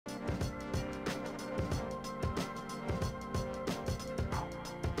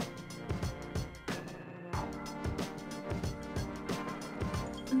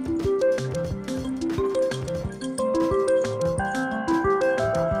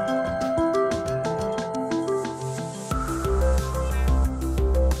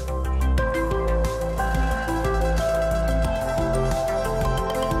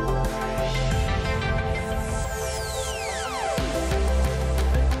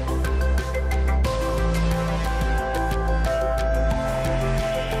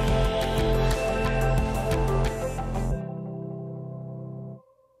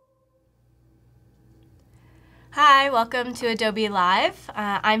welcome to Adobe Live.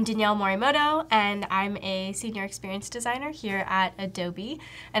 I'm Danielle Morimoto, and I'm a Senior Experience Designer here at Adobe.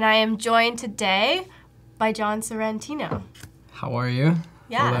 And I am joined today by Jon Sorrentino. How are you?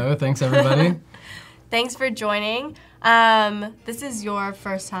 Yeah. Hello, thanks everybody. Thanks for joining. This is your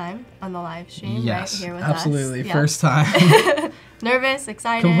first time on the live stream, yes, right here with absolutely. us. Yeah. First time. Nervous,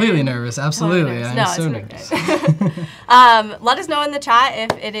 excited? Completely nervous, absolutely. Totally I'm so nervous. Let us know in the chat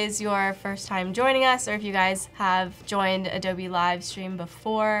if it is your first time joining us or if you guys have joined Adobe live stream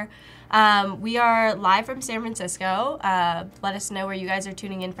before. We are live from San Francisco. Let us know where you guys are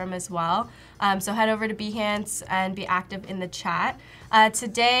tuning in from as well. So head over to Behance and be active in the chat.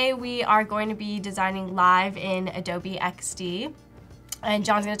 Today we are going to be designing live in Adobe XD. And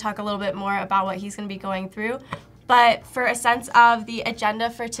Jon's going to talk a little bit more about what he's going to be going through. But for a sense of the agenda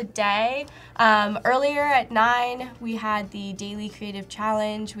for today, earlier at 9, we had the Daily Creative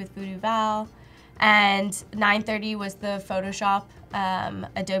Challenge with Voodoo Val, and 9:30 was the Photoshop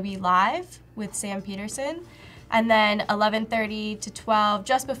Adobe Live with Sam Peterson, and then 11:30 to 12,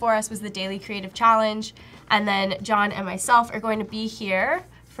 just before us, was the Daily Creative Challenge, and then Jon and myself are going to be here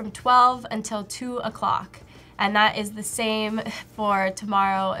from 12 until 2 o'clock, and that is the same for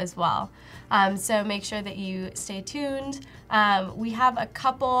tomorrow as well. So make sure that you stay tuned. We have a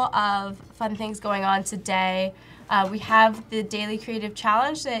couple of fun things going on today. We have the Daily Creative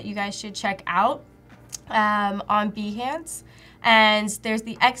Challenge that you guys should check out on Behance. And there's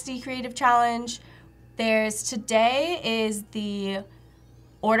the XD Creative Challenge. Today is the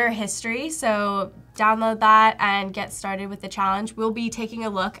order history, so download that and get started with the challenge. We'll be taking a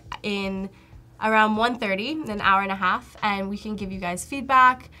look in around 1:30, an hour and a half, and we can give you guys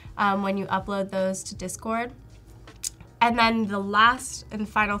feedback when you upload those to Discord. And then the last and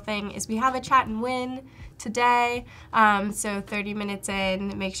final thing is we have a chat and win today. So 30 minutes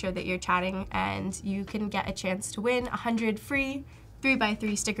in, make sure that you're chatting and you can get a chance to win 100 free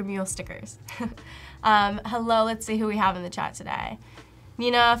 3x3 Sticker Mule stickers. Hello, let's see who we have in the chat today.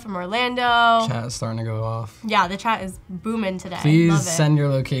 Nina from Orlando. Chat is starting to go off. Yeah, the chat is booming today. Please send your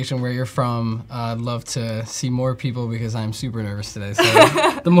location where you're from. I'd love to see more people because I'm super nervous today. So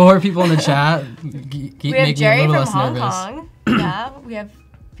the more people in the chat, make me a little less nervous. We have Jerry from Hong Kong. Yeah, we have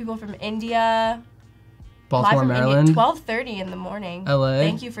people from India. Baltimore, Maryland. 12:30 in the morning. LA.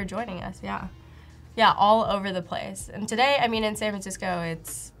 Thank you for joining us. Yeah, yeah, all over the place. And today, I mean, in San Francisco,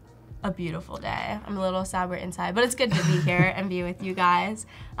 it's a beautiful day. I'm a little sad we're inside, but it's good to be here and be with you guys.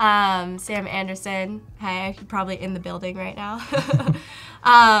 Sam Anderson, hey, you're probably in the building right now.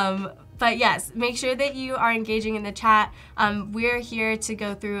 But yes, make sure that you are engaging in the chat. We're here to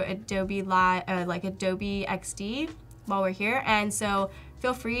go through Adobe Live, Adobe XD while we're here, and so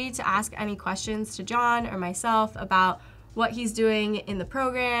feel free to ask any questions to Jon or myself about what he's doing in the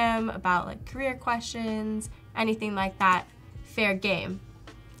program, about like career questions, anything like that. Fair game.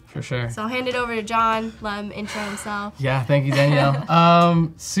 For sure. So I'll hand it over to Jon, let him intro himself. Yeah, thank you,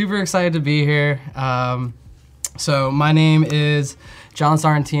 Danielle. Super excited to be here. So my name is Jon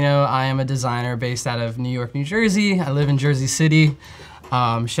Sorrentino. I am a designer based out of New York, New Jersey. I live in Jersey City.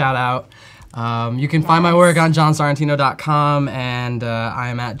 Shout out. You can find my work on jonsorrentino.com, and I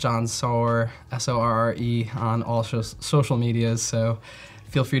am at Jon Sorre, S-O-R-R-E, on all social medias, so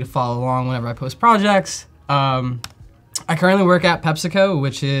feel free to follow along whenever I post projects. I currently work at PepsiCo,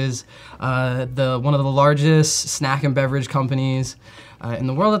 which is one of the largest snack and beverage companies in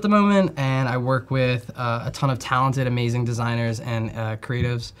the world at the moment, and I work with a ton of talented, amazing designers and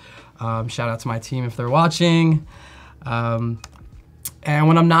creatives. Shout out to my team if they're watching. And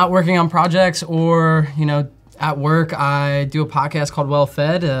when I'm not working on projects or at work, I do a podcast called Well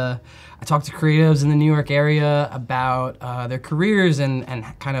Fed. I talk to creatives in the New York area about their careers and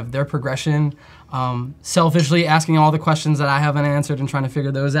kind of their progression. Selfishly asking all the questions that I haven't answered and trying to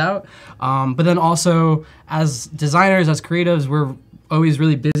figure those out. But then also, as designers, as creatives, we're always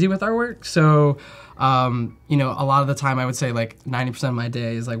really busy with our work. So, a lot of the time I would say like 90% of my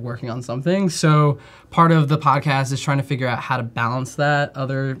day is like working on something. So part of the podcast is trying to figure out how to balance that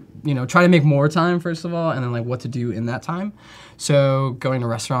try to make more time, first of all, and then like what to do in that time. So going to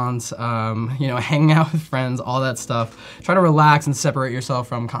restaurants, hanging out with friends, all that stuff. Try to relax and separate yourself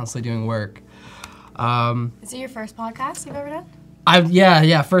from constantly doing work. Is it your first podcast you've ever done?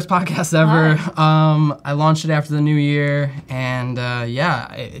 First podcast ever. I launched it after the new year, and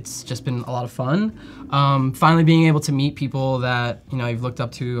it's just been a lot of fun. Finally being able to meet people that you've looked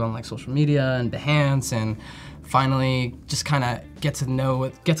up to on like social media and Behance, and finally just kind of get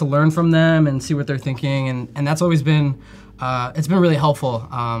to learn from them and see what they're thinking, and that's always been it's been really helpful.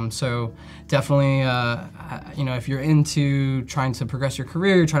 So definitely, if you're into trying to progress your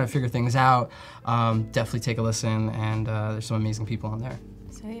career, trying to figure things out, definitely take a listen, and there's some amazing people on there.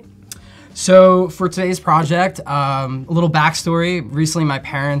 Sweet. So for today's project, a little backstory. Recently, my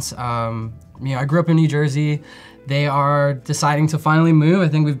parents, I grew up in New Jersey. They are deciding to finally move. I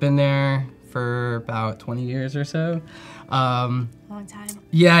think we've been there for about 20 years or so. Long time.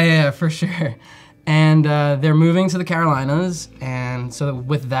 Yeah, for sure. And they're moving to the Carolinas, and so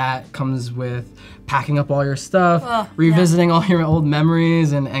with that comes with packing up all your stuff, revisiting all your old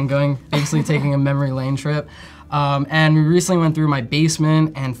memories, and basically taking a memory lane trip. And we recently went through my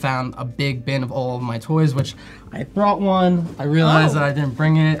basement and found a big bin of all of my toys, which I brought one. I realized that I didn't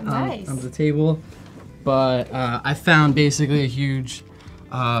bring it on the table, but I found basically a huge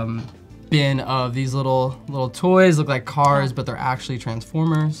bin of these little toys. Look like cars, but they're actually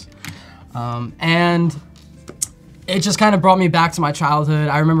Transformers. And it just kind of brought me back to my childhood.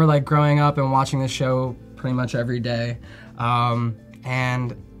 I remember like growing up and watching this show pretty much every day.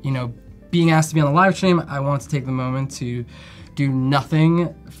 And being asked to be on the live stream, I wanted to take the moment to do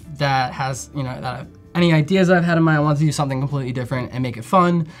nothing that has, any ideas I've had in mind. I wanted to do something completely different and make it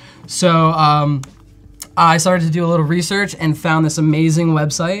fun. So I started to do a little research and found this amazing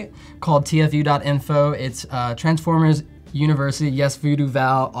website called tfu.info. It's Transformers University, yes, Voodoo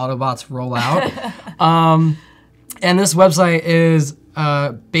Val, Autobots roll out. And this website is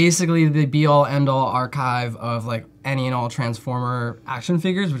basically the be-all, end-all archive of like any and all Transformer action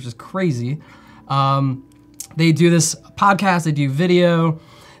figures, which is crazy. They do this podcast, they do video,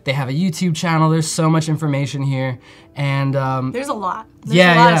 they have a YouTube channel. There's so much information here, and there's a lot. There's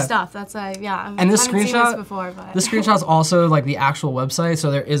a lot of stuff. That's and this screenshot, seen this before, but this screenshot's also like the actual website,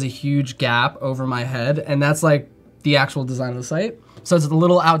 so there is a huge gap over my head, and that's like the actual design of the site. So it's a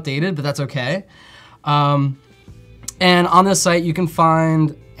little outdated, but that's okay. And on this site, you can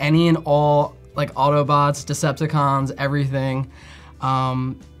find any and all like Autobots, Decepticons, everything.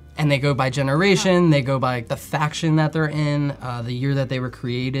 And they go by generation, they go by the faction that they're in, the year that they were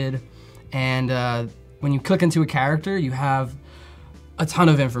created. And when you click into a character, you have a ton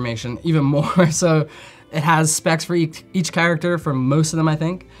of information, even more. So it has specs for each character, for most of them, I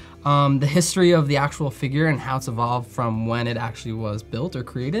think. The history of the actual figure and how it's evolved from when it actually was built or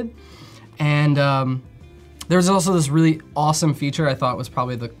created. And there's also this really awesome feature I thought was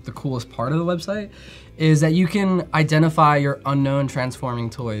probably the coolest part of the website, is that you can identify your unknown transforming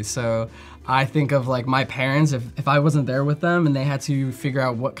toys. So I think of like my parents, if I wasn't there with them and they had to figure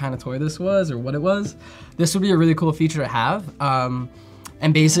out what kind of toy this was or what it was, this would be a really cool feature to have.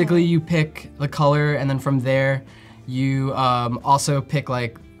 And basically you pick the color, and then from there you also pick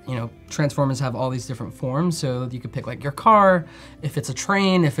like, Transformers have all these different forms, so you could pick like your car, if it's a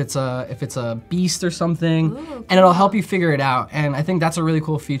train, if it's a beast or something. Ooh, cool. And it'll help you figure it out. And I think that's a really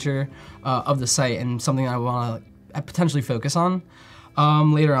cool feature of the site, and something I want to potentially focus on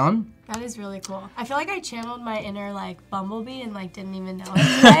later on. That is really cool. I feel like I channeled my inner like Bumblebee and like didn't even know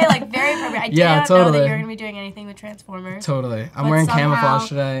it today. Like very appropriate. I did not know that you're gonna be doing anything with Transformers. Totally. I'm wearing camouflage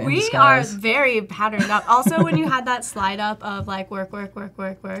today. We are very patterned up. Also, when you had that slide up of like work.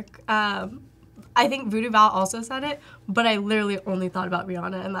 I think Voodoo Val also said it, but I literally only thought about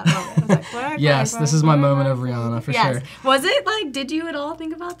Rihanna in that moment. I was like, work. Yes, this is my moment of Rihanna for sure. Was it like? Did you at all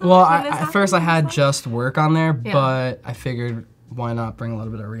think about that? Well, at first I had just work on there, but I figured, why not bring a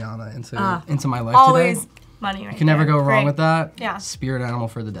little bit of Rihanna into my life always today? Money right You can never go wrong with that. Yeah. Spirit animal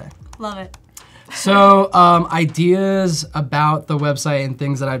for the day. Love it. So ideas about the website and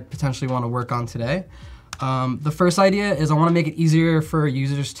things that I potentially want to work on today. The first idea is I want to make it easier for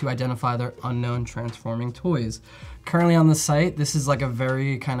users to identify their unknown transforming toys. Currently on the site, this is like a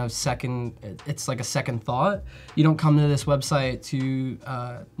very kind of it's like a second thought. You don't come to this website to,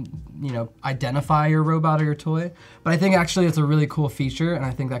 identify your robot or your toy. But I think actually it's a really cool feature, and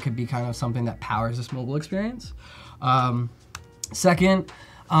I think that could be kind of something that powers this mobile experience. Second,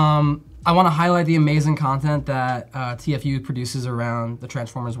 I want to highlight the amazing content that TFU produces around the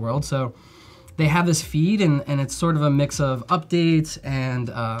Transformers world. So they have this feed, and it's sort of a mix of updates, and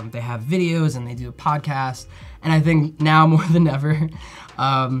they have videos, and they do a podcast. And I think now more than ever,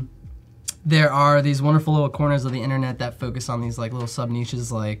 there are these wonderful little corners of the internet that focus on these like little sub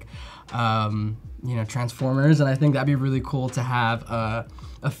niches like Transformers, and I think that'd be really cool to have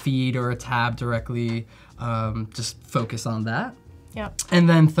a feed or a tab directly just focus on that. Yep. And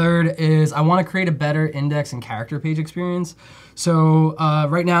then third is I want to create a better index and character page experience. So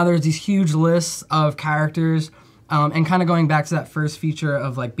right now there's these huge lists of characters. And kind of going back to that first feature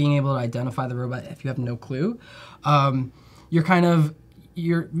of like being able to identify the robot if you have no clue,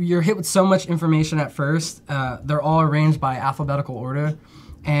 you're hit with so much information at first. They're all arranged by alphabetical order,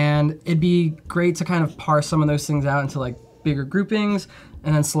 and it'd be great to kind of parse some of those things out into like bigger groupings,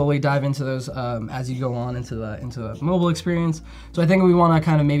 and then slowly dive into those as you go on into the mobile experience. So I think we want to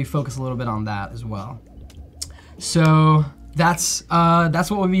kind of maybe focus a little bit on that as well. So that's what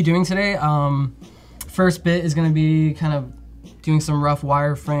we'll be doing today. First bit is going to be kind of doing some rough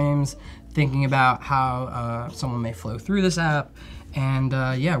wireframes, thinking about how someone may flow through this app, and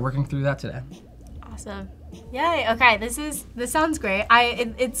yeah, working through that today. Awesome. Yay. Okay, this sounds great.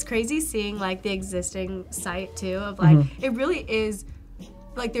 It's crazy seeing like the existing site too of like it really is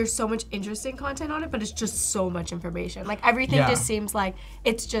like there's so much interesting content on it, but it's just so much information. Like everything just seems like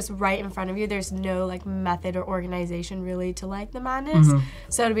it's just right in front of you. There's no like method or organization really to like the madness.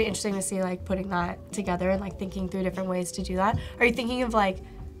 So it'll be interesting to see like putting that together and like thinking through different ways to do that. Are you thinking of like,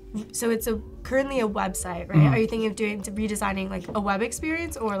 so it's currently a website, right? Are you thinking of redesigning like a web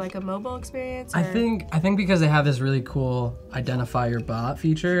experience or like a mobile experience? Or? I think because they have this really cool identify your bot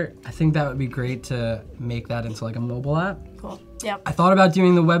feature, I think that would be great to make that into like a mobile app. Cool. Yep. I thought about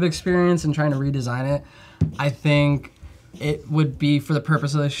doing the web experience and trying to redesign it. I think it would be, for the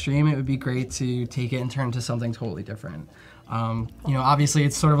purpose of the stream, it would be great to take it and turn it into something totally different. You know, obviously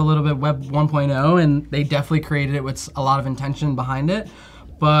it's sort of a little bit Web 1.0, and they definitely created it with a lot of intention behind it.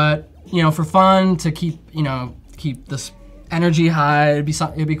 But, you know, for fun, to keep this energy high, it'd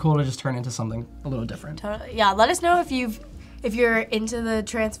be cool to just turn it into something a little different. Totally. Yeah, let us know if you're into the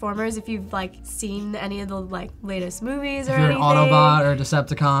Transformers, if you've like seen any of the like latest movies or anything. If you're an Autobot or a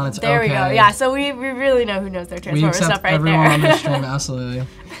Decepticon, it's there okay. There we go. Yeah, so we really know who knows their Transformers stuff right there. We accept everyone on the stream, absolutely.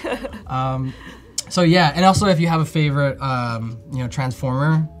 So yeah, and also if you have a favorite, you know,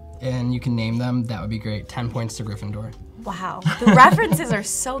 Transformer and you can name them, that would be great. 10 points to Gryffindor. Wow, the references are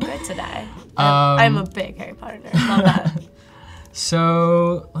so good today. I'm a big Harry Potter nerd. Love that.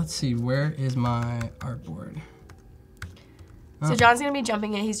 So let's see, where is my artboard? So Jon's gonna be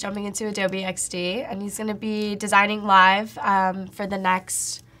jumping in. He's jumping into Adobe XD, and he's gonna be designing live for the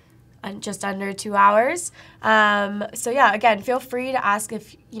next just under 2 hours. So yeah, again, feel free to ask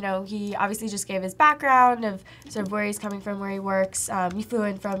if, you know, he obviously just gave his background of sort of where he's coming from, where he works. You flew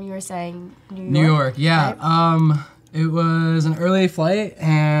in from, you were saying, New York? New York, yeah. Right? It was an early flight,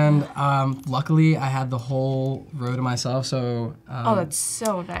 and luckily I had the whole row to myself, so... oh, that's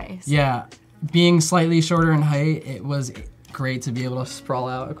so nice. Yeah, being slightly shorter in height, it was great to be able to sprawl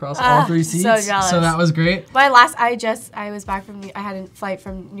out across all 3 seats. So jealous. So that was great. I was back from, I had a flight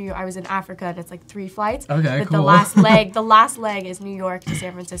from New York. I was in Africa, and it's like 3 flights. Okay, but cool. the last leg is New York to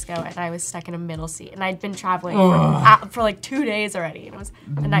San Francisco, and I was stuck in a middle seat. And I'd been traveling for like 2 days already, and it was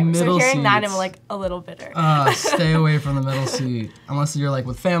a nightmare. So hearing that, I'm like a little bitter. Stay away from the middle seat. Unless you're like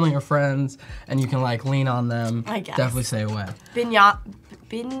with family or friends, and you can like lean on them. I guess. Definitely stay away.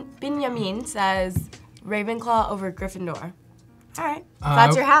 Binyamin says Ravenclaw over Gryffindor. All right,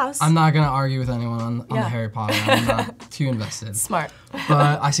 that's your house. I'm not gonna argue with anyone on the Harry Potter. I'm not too invested. Smart.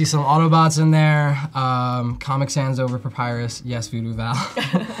 But I see some Autobots in there. Comic Sans over Papyrus. Yes, Voodoo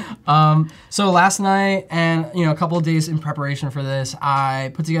Val. So last night, and you know, a couple of days in preparation for this,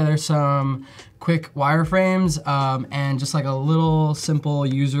 I put together some quick wireframes and just like a little simple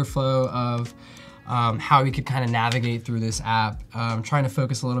user flow of how we could kind of navigate through this app. Trying to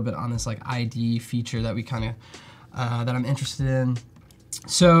focus a little bit on this like ID feature that we kind of that I'm interested in.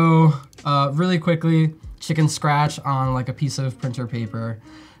 So really quickly, chicken scratch on like a piece of printer paper.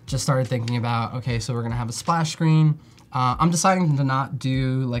 Just started thinking about, okay, so we're gonna have a splash screen. I'm deciding to not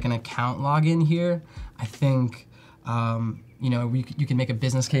do like an account login here. I think you know, you can make a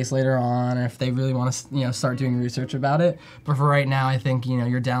business case later on if they really want to, you know, start doing research about it. But for right now, I think, you know,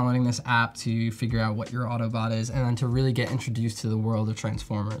 you're downloading this app to figure out what your Autobot is and then to really get introduced to the world of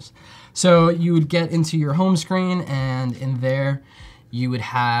Transformers. So you would get into your home screen, and in there you would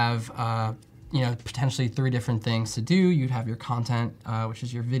have, you know, potentially 3 different things to do. You'd have your content, which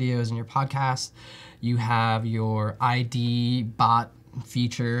is your videos and your podcasts. You have your ID bot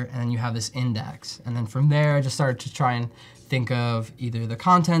feature, and you have this index. And then from there, I just started to try and think of either the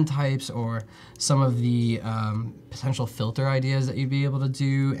content types or some of the potential filter ideas that you'd be able to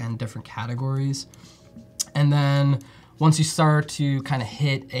do and different categories. And then once you start to kind of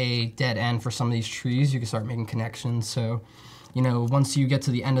hit a dead end for some of these trees, you can start making connections. So, you know, once you get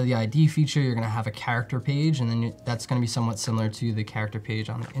to the end of the ID feature, you're gonna have a character page, and then that's gonna be somewhat similar to the character page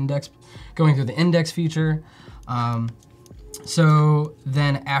on the index, going through the index feature. So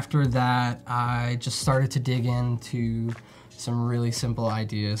then after that, I just started to dig into some really simple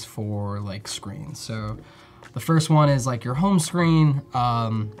ideas for like screens. So The first one is like your home screen.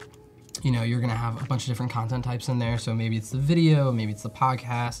 You know, you're gonna have a bunch of different content types in there. So maybe it's the video, maybe it's the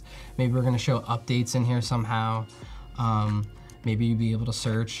podcast, maybe we're gonna show updates in here somehow. Maybe you'd be able to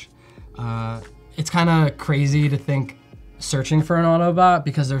search. It's kind of crazy to think searching for an Autobot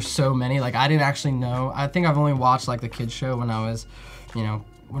because there's so many. Like I didn't actually know. I think I've only watched like the kids show when I was, you know,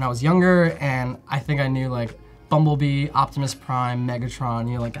 when I was younger, and I think I knew like Bumblebee, Optimus Prime, Megatron,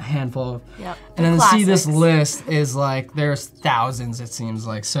 you know, like a handful of, Yep. and then to Classics. see this list is like, there's thousands it seems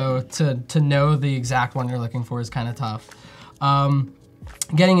like. So to know the exact one you're looking for is kind of tough.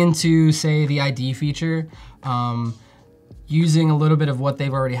 Getting into say the ID feature, using a little bit of what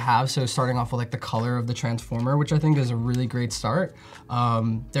they've already have. So starting off with like the color of the Transformer, which I think is a really great start.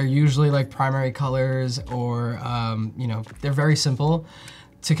 They're usually like primary colors or, you know, they're very simple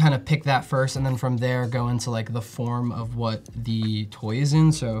to kind of pick that first, and then from there go into like the form of what the toy is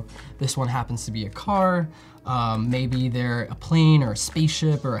in. So this one happens to be a car, maybe they're a plane or a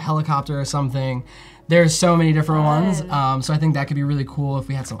spaceship or a helicopter or something. There's so many different ones. So I think that could be really cool if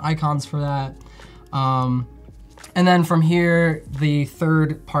we had some icons for that. And then from here, the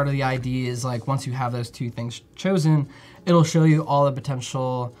third part of the ID is like once you have those two things chosen, it'll show you all the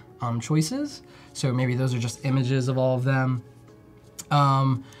potential choices. So maybe those are just images of all of them.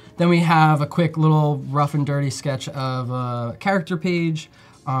 Then we have a quick little rough and dirty sketch of a character page.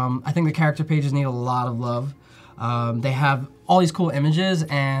 I think the character pages need a lot of love. They have all these cool images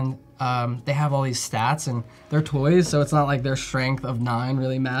and they have all these stats and they're toys, so it's not like their strength of 9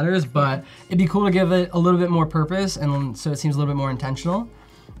 really matters, but it'd be cool to give it a little bit more purpose and so it seems a little bit more intentional.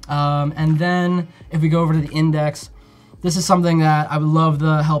 And then if we go over to the index, this is something that I would love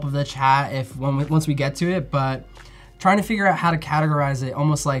the help of the chat once we get to it, but trying to figure out how to categorize it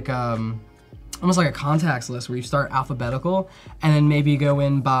almost like a contacts list where you start alphabetical and then maybe go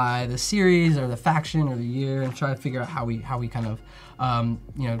in by the series or the faction or the year and try to figure out how we kind of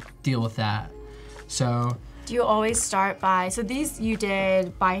you know, deal with that. So do you always start by, so these you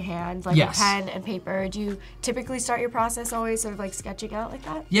did by hand, like yes. a pen and paper. Do you typically start your process always sort of like sketching out like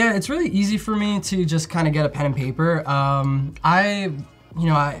that? Yeah, it's really easy for me to just kind of get a pen and paper. I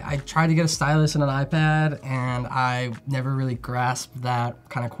tried to get a stylus and an iPad, and I never really grasped that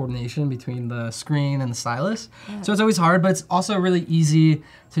kind of coordination between the screen and the stylus. Yeah. So it's always hard, but it's also really easy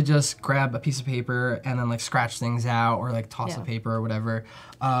to just grab a piece of paper and then like scratch things out or like toss the paper or whatever.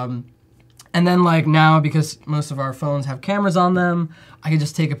 And then like now, because most of our phones have cameras on them, I can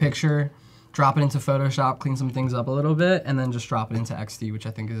just take a picture, drop it into Photoshop, clean some things up a little bit, and then just drop it into XD, which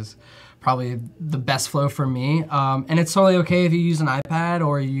I think is probably the best flow for me. And it's totally okay if you use an iPad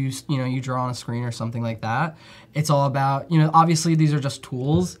or you draw on a screen or something like that. It's all about, obviously these are just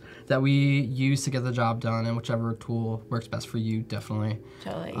tools that we use to get the job done, and whichever tool works best for you, definitely.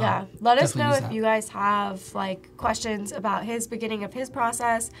 Totally, yeah. Let us know if you guys have like questions about his beginning of his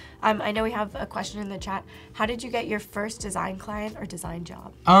process. I know we have a question in the chat. How did you get your first design client or design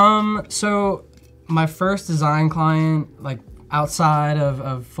job? So my first design client, like outside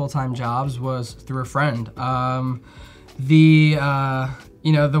of full-time jobs, was through a friend. The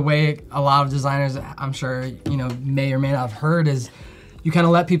way a lot of designers, I'm sure, may or may not have heard, is you kind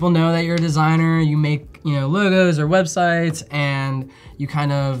of let people know that you're a designer, you make, logos or websites, and you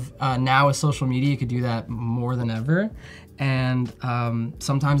kind of, now with social media, you could do that more than ever. And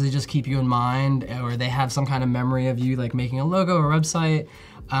sometimes they just keep you in mind, or they have some kind of memory of you, like making a logo or website.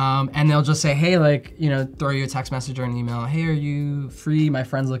 And they'll just say, hey, throw you a text message or an email. Hey, are you free? My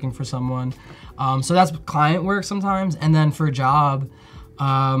friend's looking for someone. So that's client work sometimes. And then for a job,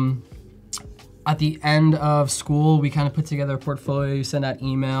 at the end of school, we kind of put together a portfolio, you send out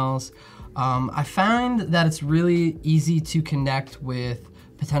emails. I find that it's really easy to connect with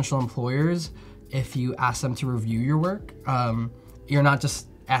potential employers if you ask them to review your work. You're not just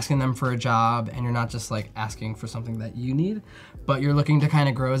asking them for a job, and you're not just like asking for something that you need, but you're looking to kind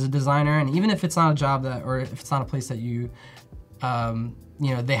of grow as a designer. And even if it's not a job or if it's not a place that you,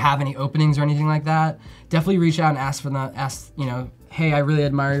 they have any openings or anything like that, definitely reach out and ask for that. Hey, I really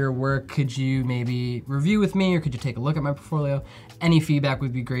admire your work. Could you maybe review with me, or could you take a look at my portfolio? Any feedback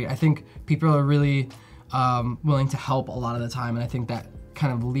would be great. I think people are really willing to help a lot of the time, and I think that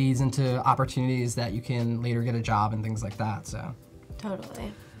kind of leads into opportunities that you can later get a job and things like that. So.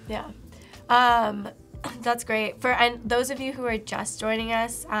 Totally, yeah. That's great. And those of you who are just joining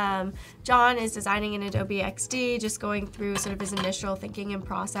us, Jon is designing in Adobe XD, just going through sort of his initial thinking and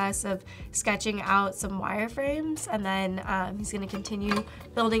process of sketching out some wireframes, and then he's going to continue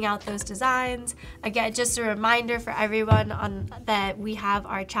building out those designs. Again, just a reminder for everyone that we have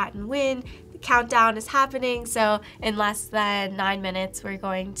our chat and win countdown is happening. So in less than 9 minutes, we're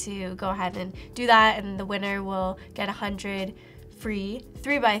going to go ahead and do that, and the winner will get 100 free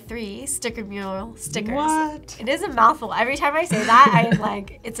 3x3 sticker mural stickers. What? It is a mouthful. Every time I say that, I am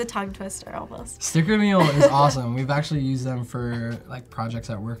like, it's a tongue twister almost. Sticker mule is awesome. We've actually used them for like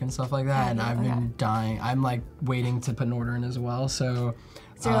projects at work and stuff like that, and I've been dying. I'm like waiting to put an order in as well. So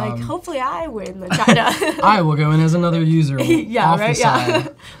you're like, hopefully I win the China. I will go in as another user yeah, off right? the side. Yeah.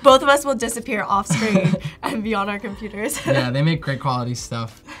 Both of us will disappear off screen and be on our computers. Yeah, they make great quality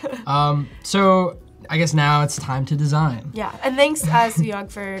stuff. So I guess now it's time to design. Yeah, and thanks Suyog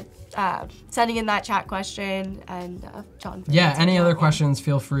for sending in that chat question, and John. For any other questions,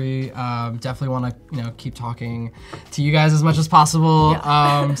 feel free. Definitely want to keep talking to you guys as much as possible.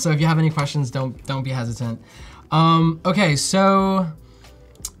 Yeah. So if you have any questions, don't be hesitant. Okay, so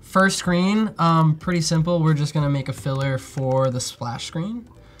first screen, pretty simple. We're just gonna make a filler for the splash screen.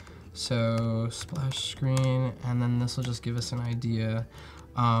 So splash screen, and then this will just give us an idea.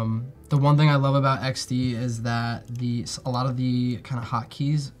 The one thing I love about XD is that a lot of the kind of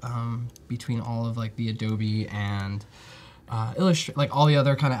hotkeys between all of like the Adobe and Illustrator, like all the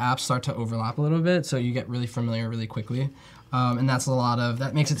other kind of apps, start to overlap a little bit, so you get really familiar really quickly, and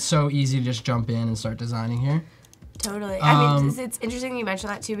that makes it so easy to just jump in and start designing here. Totally. I mean, it's interesting you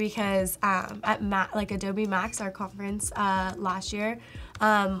mentioned that too, because at Adobe Max, our conference last year,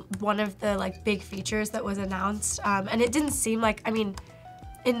 one of the like big features that was announced, and it didn't seem like, I mean,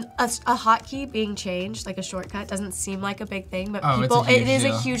 in a hotkey being changed, like a shortcut, doesn't seem like a big thing, but it is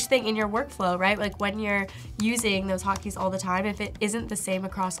a huge thing in your workflow, right? Like when you're using those hotkeys all the time, if it isn't the same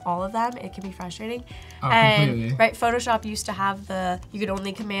across all of them, it can be frustrating. Completely. Right, Photoshop used to have you could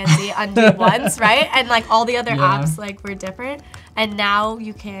only Command Z undo once, right? And like all the other apps like were different, and now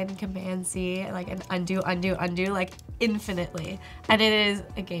you can Command Z like and undo like infinitely, and it is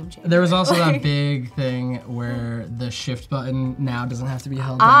a game changer. There was also that big thing where the shift button now doesn't have to be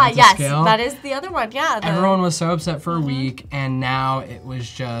held down to scale. That is the other one. Yeah. Everyone was so upset for a week, and now it was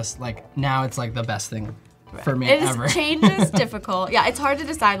just like, now it's like the best thing for me ever. Change is difficult. Yeah, it's hard to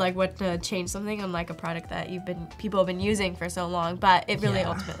decide like what to change something on like a product that people have been using for so long, but it really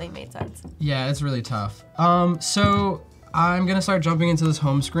ultimately made sense. Yeah, it's really tough. So I'm gonna start jumping into this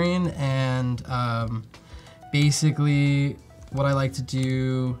home screen, and basically what I like to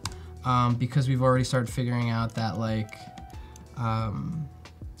do, because we've already started figuring out that like,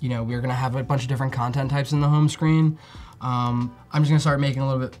 we're gonna have a bunch of different content types in the home screen. I'm just gonna start making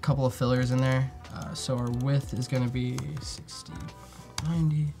a couple of fillers in there. So our width is gonna be 60 by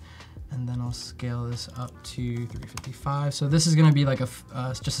 90, and then I'll scale this up to 355. So this is gonna be like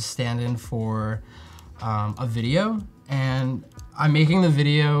just a stand-in for a video, and I'm making the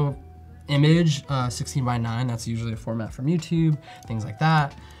video image 16 by 9. That's usually a format from YouTube, things like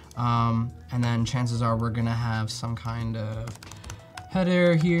that. And then chances are we're gonna have some kind of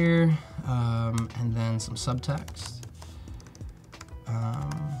header here, and then some subtext.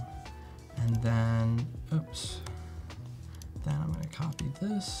 And then, then I'm gonna copy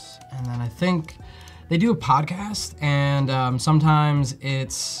this, and then I think they do a podcast, and sometimes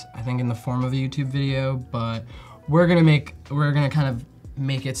it's, I think, in the form of a YouTube video, but we're gonna kind of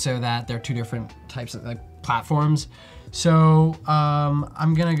make it so that they're two different types of like platforms. So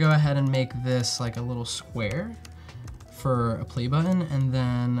I'm gonna go ahead and make this like a little square for a play button, and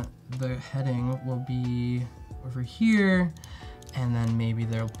then the heading will be over here, and then maybe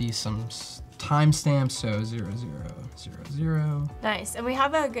there'll be some timestamps, so 0000. Nice, and we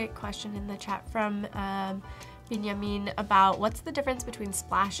have a good question in the chat from Benjamin about what's the difference between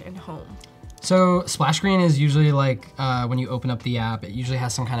splash and home? So splash screen is usually like when you open up the app, it usually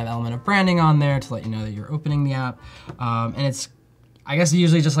has some kind of element of branding on there to let you know that you're opening the app. And it's, I guess,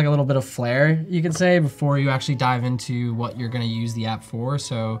 usually just like a little bit of flair, you could say, before you actually dive into what you're gonna use the app for.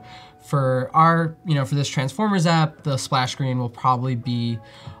 So for our, for this Transformers app, the splash screen will probably be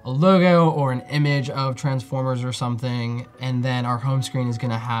a logo or an image of Transformers or something. And then our home screen is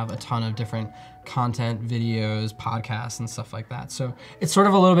gonna have a ton of different content, videos, podcasts, and stuff like that. So it's sort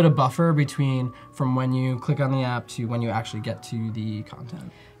of a little bit of buffer from when you click on the app to when you actually get to the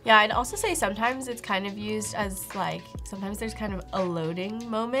content. Yeah, I'd also say sometimes it's kind of used as like, sometimes there's kind of a loading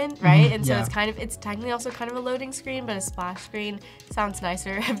moment, right? And so it's technically also kind of a loading screen, but a splash screen sounds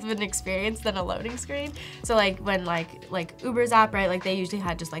nicer of an experience than a loading screen. So like when like Uber's app, right? Like they usually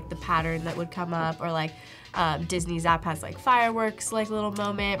had just like the pattern that would come up, or like Disney's app has like fireworks, like little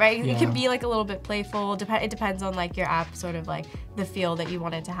moment, right? It can be like a little bit playful. It depends on like your app, sort of like the feel that you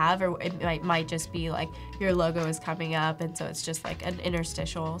want it to have, or it might just be like your logo is coming up, and so it's just like an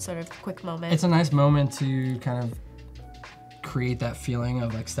interstitial sort of quick moment. It's a nice moment to kind of create that feeling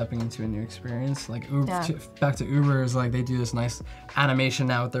of like stepping into a new experience. Like Uber, Yeah. back to Uber is like they do this nice animation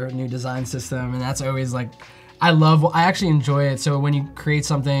now with their new design system, and that's always like I actually enjoy it. So when you create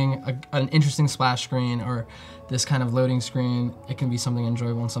something, an interesting splash screen or this kind of loading screen, it can be something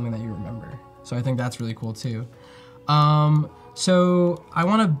enjoyable and something that you remember. So I think that's really cool too. So I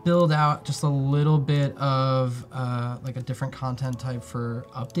want to build out just a little bit of like a different content type for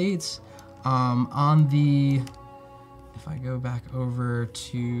updates. If I go back over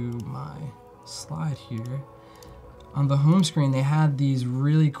to my slide here, on the home screen, they had these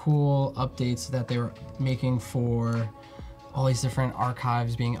really cool updates that they were making for all these different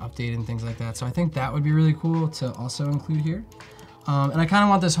archives being updated and things like that. So I think that would be really cool to also include here. And I kind of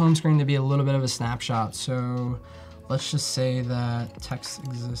want this home screen to be a little bit of a snapshot. So let's just say that text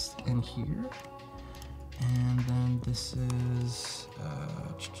exists in here. And then this is,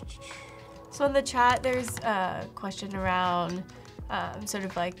 So in the chat, there's a question around sort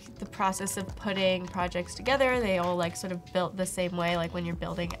of like the process of putting projects together. They all like sort of built the same way, like when you're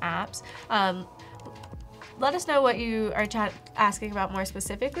building apps. Let us know what you are asking about more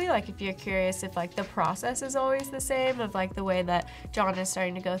specifically, like if you're curious if like the process is always the same of like the way that Jon is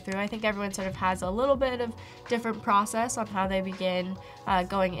starting to go through. I think everyone sort of has a little bit of different process on how they begin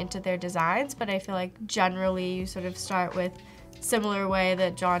going into their designs, but I feel like generally you sort of start with similar way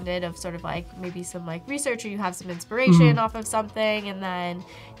that Jon did of sort of like maybe some like research or you have some inspiration off of something, and then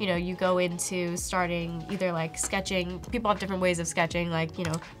you know you go into starting either like sketching. People have different ways of sketching, like you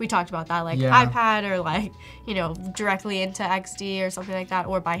know we talked about that, like iPad or like you know directly into XD or something like that,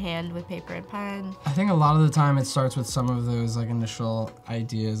 or by hand with paper and pen. I think a lot of the time it starts with some of those like initial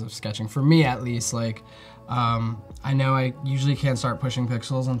ideas of sketching. For me at least, like I know I usually can't start pushing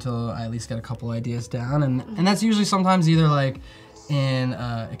pixels until I at least get a couple ideas down, and that's usually sometimes either like in,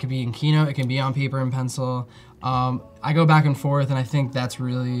 it could be in Keynote, it can be on paper and pencil. I go back and forth, and I think that's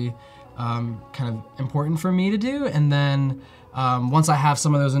really kind of important for me to do, and then once I have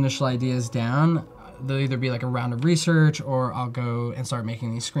some of those initial ideas down, there'll either be like a round of research or I'll go and start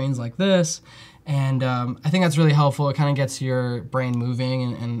making these screens like this, and I think that's really helpful. It kind of gets your brain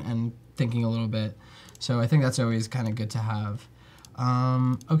moving and thinking a little bit. So I think that's always kind of good to have.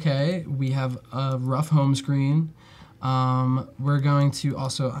 Okay, we have a rough home screen. We're going to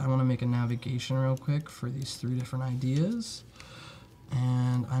also, I want to make a navigation real quick for these 3 different ideas.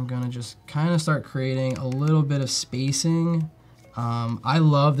 And I'm going to just kind of start creating a little bit of spacing. I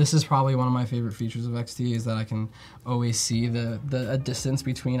love, this is probably one of my favorite features of XD, is that I can always see the distance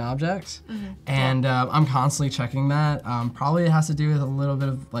between objects. And I'm constantly checking that. Probably it has to do with a little bit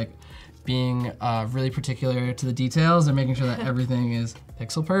of like being really particular to the details and making sure that everything is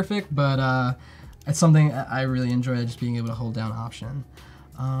pixel perfect, but it's something I really enjoy, just being able to hold down Option.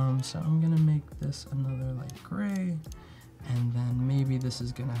 So I'm gonna make this another like gray, and then maybe this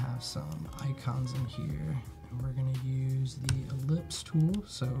is gonna have some icons in here, and we're gonna use the ellipse tool,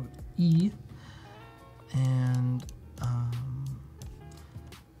 so E, and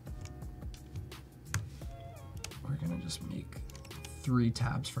we're gonna just make 3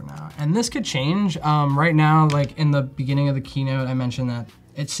 tabs for now. And this could change. Right now, like in the beginning of the keynote, I mentioned that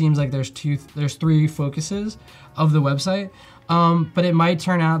it seems like there's 3 focuses of the website. But it might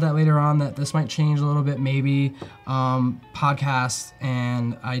turn out that later on that this might change a little bit. Maybe podcast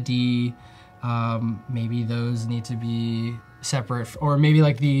and ID, maybe those need to be separate, or maybe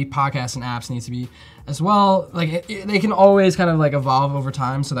like the podcast and apps needs to be as well. Like they can always kind of like evolve over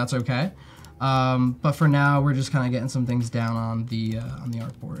time, so that's okay. But for now, we're just kind of getting some things down on the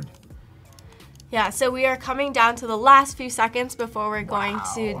artboard. Yeah, so we are coming down to the last few seconds before we're going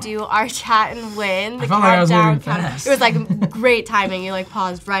to do our chat and win. The I felt like I was moving fast. It was like great timing. You like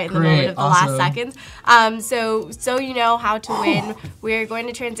paused right in the moment of the last seconds. So you know how to win. We're going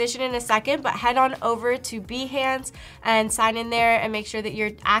to transition in a second, but head on over to Behance and sign in there and make sure that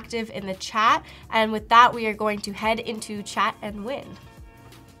you're active in the chat. And with that, we are going to head into chat and win.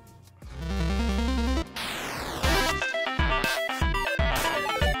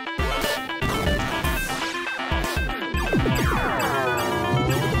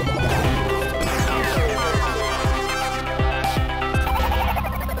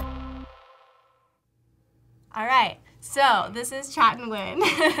 All right, so this is Chat and Win.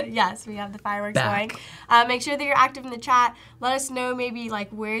 Yes, we have the fireworks going. Make sure that you're active in the chat. Let us know maybe like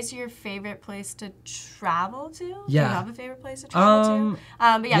where's your favorite place to travel to? Yeah. Do you have a favorite place to travel to?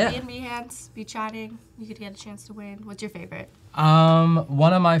 But yeah, be in Behance, be chatting. You could get a chance to win. What's your favorite?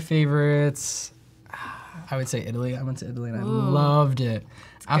 One of my favorites, I would say Italy. I went to Italy and I loved it.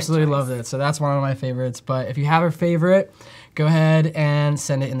 Absolutely loved it. So that's one of my favorites. But if you have a favorite, go ahead and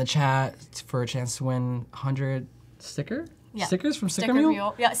send it in the chat for a chance to win 100 sticker. Yeah. Stickers from Sticker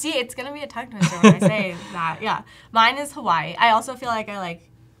Mule? Yeah, see, it's going to be a tongue twister when I say that. Yeah. Mine is Hawaii. I also feel like I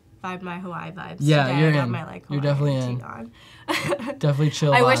vibe my Hawaii vibes. Yeah, today. you're I got in. My, Hawaii you're definitely in. on. Definitely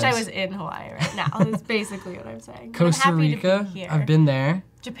chill I vibes. wish I was in Hawaii right now. That's basically what I'm saying. Costa I'm happy Rica, to be here. I've been there.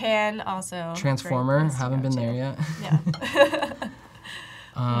 Japan also. Transformer, haven't been there yet. Yeah.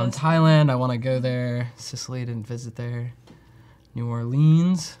 Thailand, I want to go there. Sicily, didn't visit there. New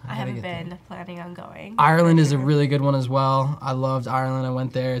Orleans. I haven't been planning on going. Ireland is a really good one as well. I loved Ireland. I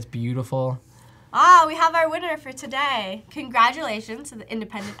went there. It's beautiful. We have our winner for today. Congratulations to the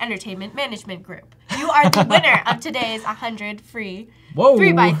Independent Entertainment Management Group. You are the winner of today's 100 free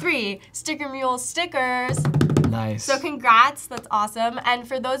 3x3 Sticker Mule stickers. Nice. So congrats, that's awesome. And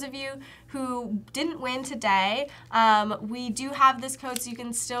for those of you who didn't win today, we do have this code, so you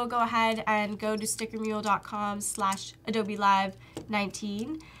can still go ahead and go to stickermule.com/Adobe Live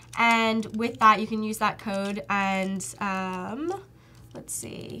 19. And with that, you can use that code and let's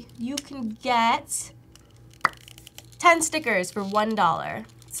see, you can get 10 stickers for $1.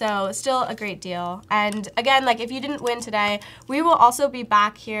 So still a great deal. And again, if you didn't win today, we will also be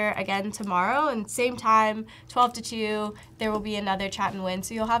back here again tomorrow, and same time, 12 to 2, there will be another chat and win.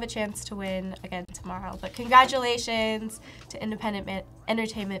 So you'll have a chance to win again tomorrow. But congratulations to Independent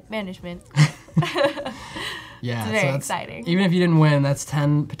Entertainment Management. Yeah, it's very exciting. Even if you didn't win, that's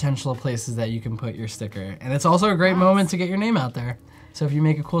 10 potential places that you can put your sticker. And it's also a great moment to get your name out there. So if you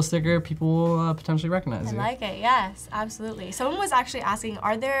make a cool sticker, people will potentially recognize you. I like it, yes, absolutely. Someone was actually asking,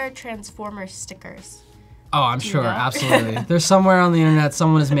 are there Transformer stickers? Oh, I'm sure, absolutely. There's somewhere on the internet,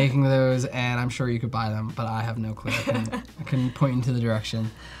 someone is making those, and I'm sure you could buy them, but I have no clue. I couldn't point you to the direction.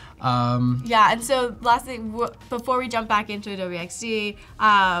 Yeah, and so lastly, before we jump back into Adobe XD,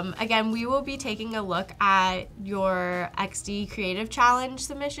 again, we will be taking a look at your XD Creative Challenge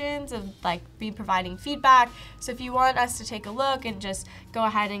submissions and be providing feedback. So if you want us to take a look and just go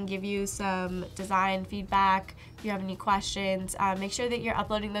ahead and give you some design feedback, if you have any questions, make sure that you're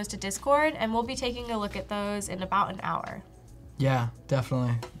uploading those to Discord, and we'll be taking a look at those in about an hour. Yeah,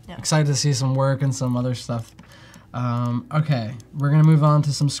 definitely. Yeah. Excited to see some work and some other stuff. Okay, we're gonna move on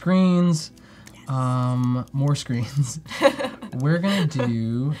to some screens. More screens. We're gonna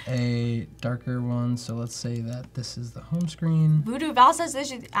do a darker one, so let's say that this is the home screen. Voodoo Val says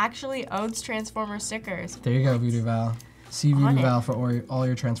this actually owns Transformer stickers. There you go, Voodoo Val. See Voodoo Val for all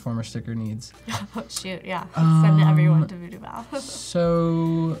your Transformer sticker needs. Oh, shoot, yeah. Send everyone to Voodoo Val.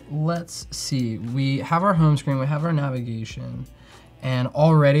 So let's see. We have our home screen, we have our navigation, and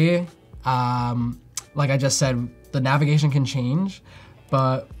already, like I just said, the navigation can change,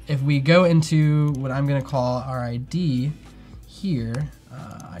 but if we go into what I'm gonna call our ID here,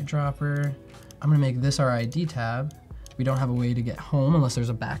 eyedropper, I'm gonna make this our ID tab. We don't have a way to get home unless there's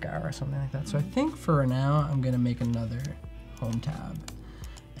a back arrow or something like that. So I think for now, I'm gonna make another home tab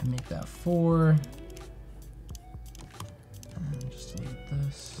and make that 4. And just delete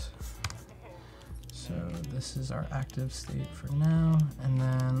this. So this is our active state for now. And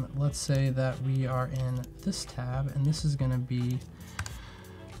then let's say that we are in this tab, and this is gonna be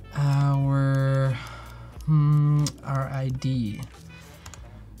our ID.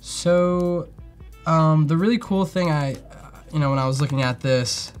 So the really cool thing when I was looking at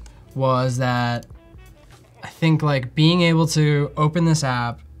this was that I think being able to open this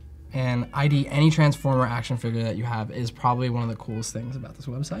app and ID any Transformer action figure that you have is probably one of the coolest things about this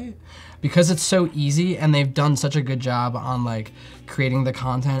website, because it's so easy and they've done such a good job on creating the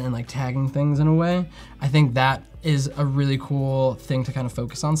content and tagging things in a way. I think that is a really cool thing to kind of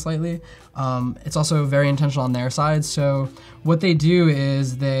focus on slightly. It's also very intentional on their side. So what they do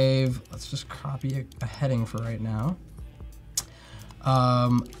is let's just copy a heading for right now.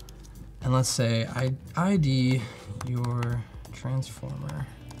 And let's say ID your transforming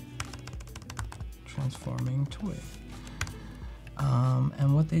toy.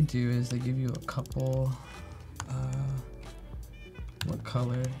 And what they do is they give you a couple, what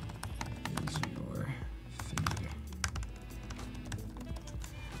color is your figure?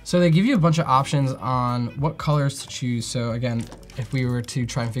 So they give you a bunch of options on what colors to choose. So again, if we were to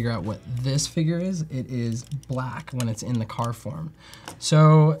try and figure out what this figure is, it is black when it's in the car form.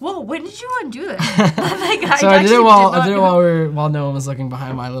 So whoa, when did you undo this? So I did it while no one was looking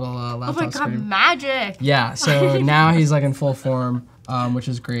behind my little laptop screen. Oh my god, magic! Yeah, so now he's in full form, which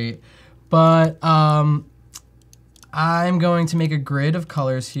is great. But I'm going to make a grid of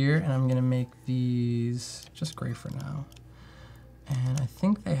colors here, and I'm gonna make these just gray for now. And I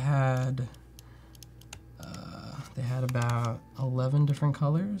think they had about 11 different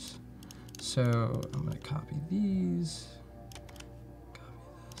colors. So I'm gonna copy these.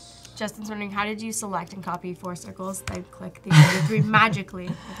 Justin's wondering, how did you select and copy 4 circles, then click the other 3 magically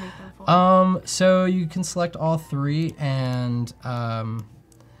to make them 4? So you can select all 3, and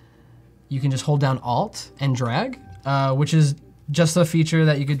you can just hold down Alt and drag, which is just a feature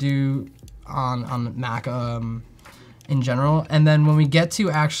that you could do on Mac in general. And then when we get to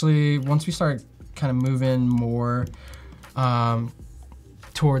actually, once we start kind of moving more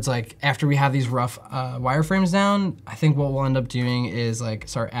towards like after we have these rough wireframes down, I think what we'll end up doing is like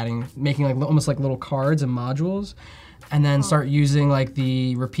start making like almost like little cards and modules, and then start using like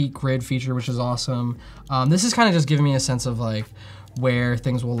the repeat grid feature, which is awesome. This is kind of just giving me a sense of like where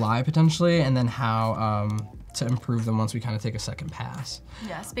things will lie potentially, and then how to improve them once we kind of take a second pass.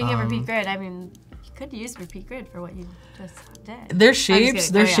 Yeah, speaking of repeat grid, I mean, you could use repeat grid for what you just did. There's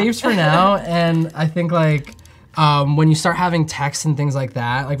shapes for now, and I think like when you start having text and things like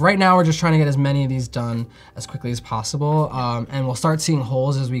that, like right now we're just trying to get as many of these done as quickly as possible, and we'll start seeing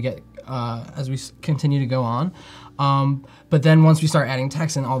holes as we continue to go on. But then once we start adding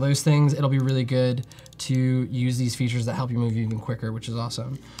text and all those things, it'll be really good to use these features that help you move even quicker, which is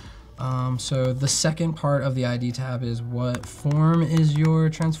awesome. So the second part of the ID tab is what form is your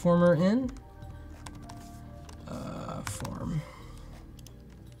transformer in? Form.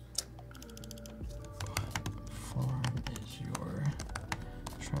 Form is your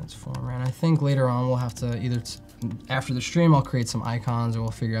transformer. And I think later on we'll have to either, after the stream, I'll create some icons or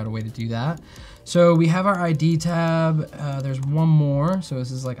we'll figure out a way to do that. So we have our ID tab. There's one more. So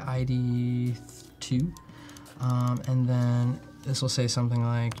this is like ID 2. And then this will say something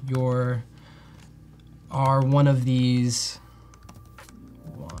like one of these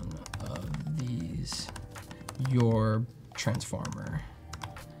your transformer,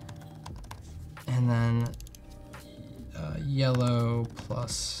 and then yellow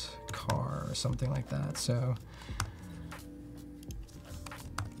plus car or something like that. So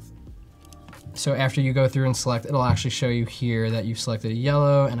after you go through and select, it'll actually show you here that you've selected a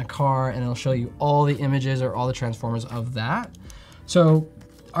yellow and a car, and it'll show you all the images or all the transformers of that. So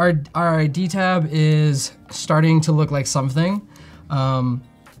our ID tab is starting to look like something.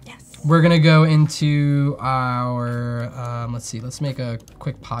 We're gonna go into our, let's see, let's make a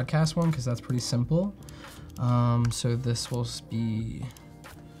quick podcast one because that's pretty simple. So this will be,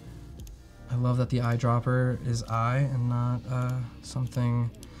 I love that the eyedropper is I and not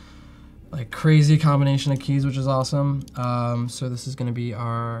something like crazy combination of keys, which is awesome. So this is gonna be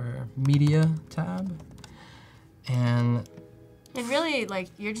our media tab. And really, like,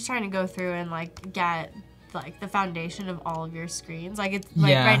 you're just trying to go through and like get like the foundation of all of your screens. Like it's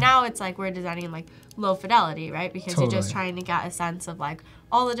like right now it's like we're designing in like low fidelity, right? Because you're just trying to get a sense of like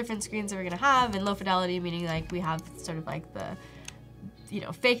all the different screens that we're gonna have, and low fidelity meaning like we have sort of like the, you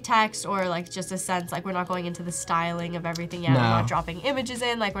know, fake text, or like just a sense like we're not going into the styling of everything yet. We're not dropping images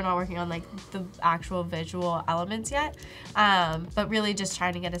in, like we're not working on like the actual visual elements yet. But really just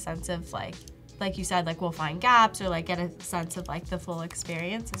trying to get a sense of like you said, like we'll find gaps or like get a sense of like the full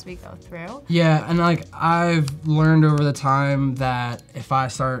experience as we go through. Yeah, and like I've learned over the time that if I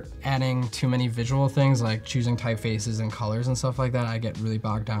start adding too many visual things, like choosing typefaces and colors and stuff like that, I get really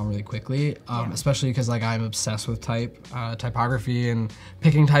bogged down really quickly, especially because like I'm obsessed with typography and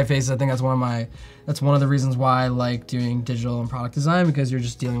picking typefaces. I think that's one of the reasons why I like doing digital and product design, because you're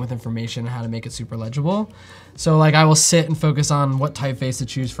just dealing with information and how to make it super legible. So like I will sit and focus on what typeface to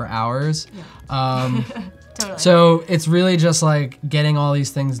choose for hours. Totally. So it's really just like getting all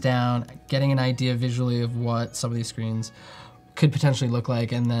these things down, getting an idea visually of what some of these screens could potentially look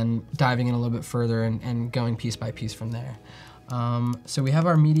like, and then diving in a little bit further and going piece by piece from there. So we have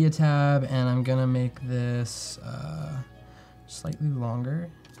our media tab, and I'm gonna make this slightly longer.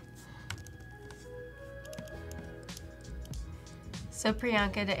 So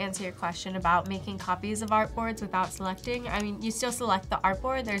Priyanka, to answer your question about making copies of artboards without selecting, I mean, you still select the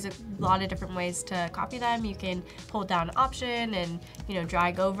artboard. There's a lot of different ways to copy them. You can hold down Option and, you know,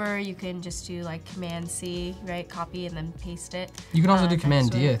 drag over. You can just do like Command C, right? Copy and then paste it. You can also do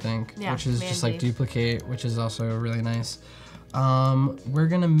Command D, I think, which is Command just like D. duplicate, which is also really nice. We're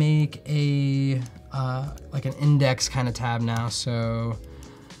gonna make a like an index kind of tab now. So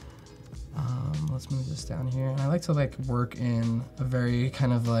let's move this down here. And I like to like work in a very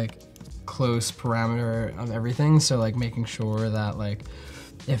kind of like close parameter of everything. So like making sure that like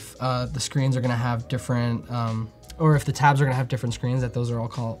if the screens are gonna have different, or if the tabs are gonna have different screens, that those are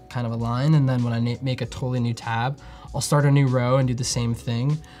all kind of aligned. And then when I make a totally new tab, I'll start a new row and do the same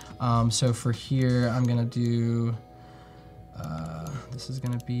thing. So for here, I'm gonna do, this is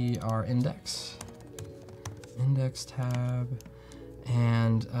gonna be our index tab.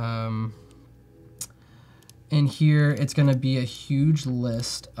 And in here, it's gonna be a huge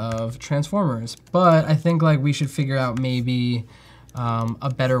list of transformers. But I think like we should figure out maybe a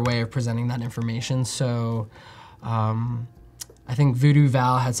better way of presenting that information. So I think Voodoo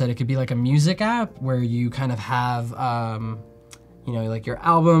Val had said it could be like a music app where you kind of have, you know, like your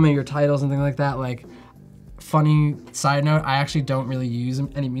album and your titles and things like that. Like, funny side note, I actually don't really use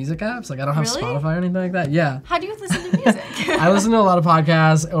any music apps. Like, I don't have Spotify or anything like that. Yeah. How do you listen to music? I listen to a lot of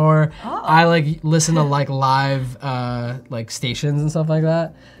podcasts, or I like listen to like live like stations and stuff like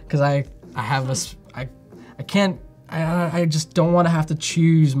that. Cause I have this, I can't, I just don't want to have to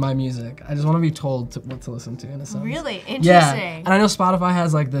choose my music. I just want to be told what to listen to in a sense. Really? Interesting. Yeah, and I know Spotify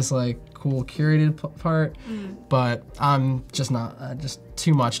has like this like cool curated part, but I'm just not, just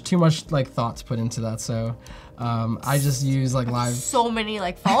too much like thoughts put into that. So I just use like live. So many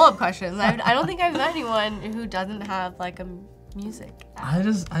like follow-up questions. I don't think I've met anyone who doesn't have like a music app.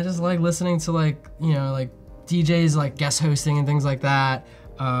 I just like listening to like, you know, like DJs like guest hosting and things like that.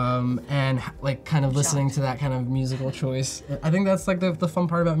 And like kind of listening to that kind of musical choice. I think that's like the fun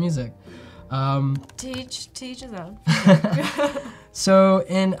part about music. Teach his own. So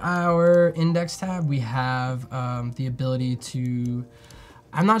in our index tab, we have the ability to,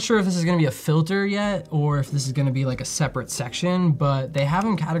 I'm not sure if this is gonna be a filter yet or if this is gonna be like a separate section, but they have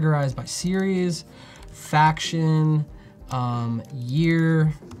them categorized by series, faction,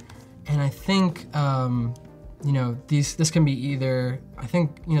 year, and I think, you know, this can be either, I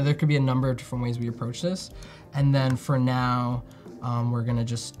think, you know, there could be a number of different ways we approach this. And then for now, we're gonna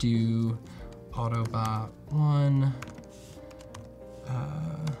just do Autobot 1,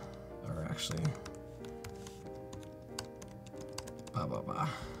 or actually, blah, blah, blah.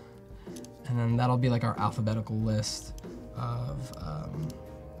 And then that'll be like our alphabetical list of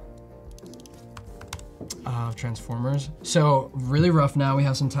transformers. So really rough now, we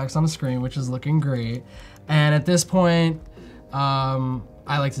have some text on the screen, which is looking great. And at this point, I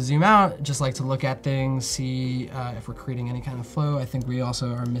like to zoom out, just like to look at things, see if we're creating any kind of flow. I think we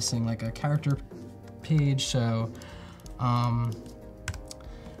also are missing like a character page. So I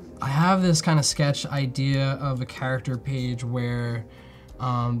have this kind of sketch idea of a character page where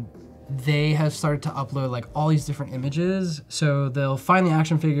they have started to upload like all these different images. So they'll find the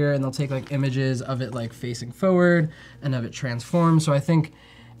action figure and they'll take like images of it like facing forward and of it transformed. So I think,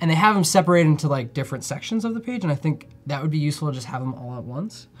 and they have them separated into like different sections of the page, and I think that would be useful to just have them all at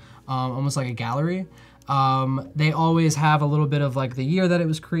once, almost like a gallery. They always have a little bit of like the year that it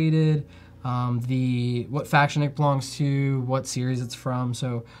was created, what faction it belongs to, what series it's from.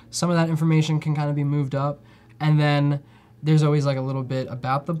 So some of that information can kind of be moved up, and then there's always like a little bit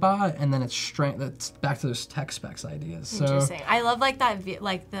about the bot, and then that's back to those tech specs ideas. Interesting. So, I love like that,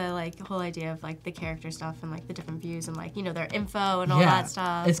 like the whole idea of like the character stuff and like the different views and like, you know, their info and all that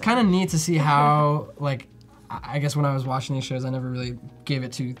stuff. It's kind of neat to see how like, I guess when I was watching these shows, I never really gave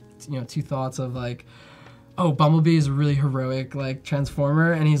it two thoughts of like, oh, Bumblebee is a really heroic like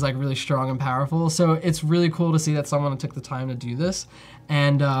transformer, and he's like really strong and powerful. So it's really cool to see that someone took the time to do this.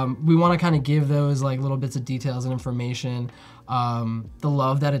 And we want to kind of give those like little bits of details and information the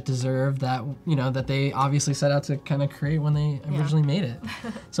love that it deserved, that, you know, that they obviously set out to kind of create when they originally made it.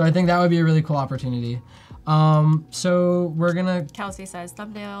 So I think that would be a really cool opportunity. So we're gonna. Kelsey says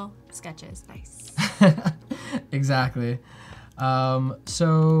thumbnail sketches, nice. Exactly.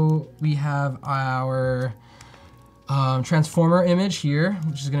 So we have our transformer image here,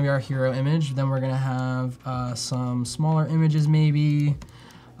 which is gonna be our hero image. Then we're gonna have some smaller images maybe.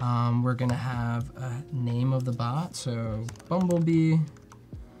 We're gonna have a name of the bot, so Bumblebee.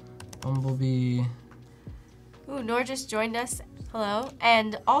 Ooh, Nor just joined us, hello,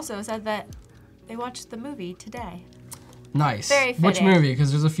 and also said that they watched the movie today. Nice. Very fitting. Which movie?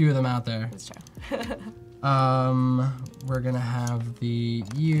 Because there's a few of them out there. That's true. We're gonna have the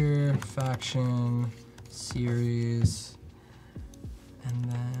year, faction, series, and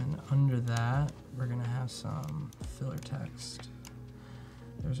then under that, we're gonna have some filler text.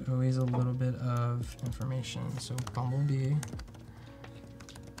 There's always a little bit of information. So Bumblebee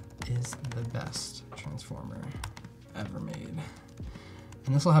is the best transformer ever made.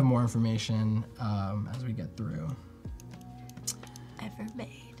 And this will have more information as we get through. Ever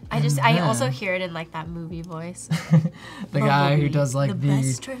made. I also hear it in like that movie voice. The guy who does like the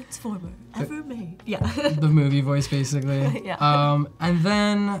best transformer ever made. Yeah. The movie voice basically. Yeah. And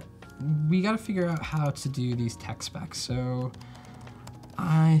then we got to figure out how to do these tech specs. So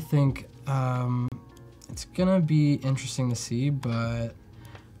I think it's gonna be interesting to see, but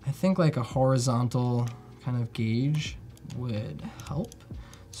I think like a horizontal kind of gauge would help.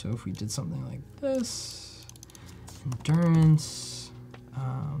 So if we did something like this, endurance,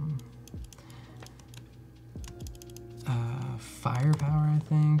 firepower, I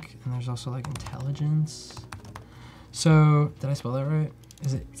think, and there's also like intelligence. So, did I spell that right?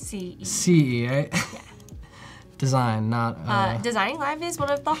 Is it CE? CE, right? Yeah. Design, not. Designing live is one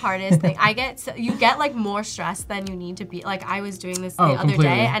of the hardest things. You get like more stressed than you need to be. Like I was doing this the other completely.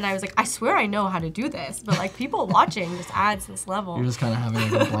 day, and I was like, I swear I know how to do this, but like people watching just adds this level. You're just kind of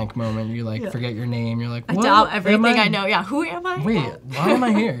having like a blank moment. You like forget your name. You're like, what? I doubt everything I know. Yeah, who am I? Wait, why am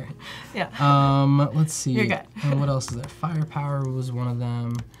I here? Yeah. Let's see. You're good. And what else is there? Firepower was one of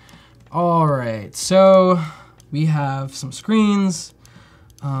them. All right, so we have some screens.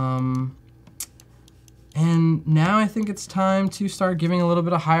 And now I think it's time to start giving a little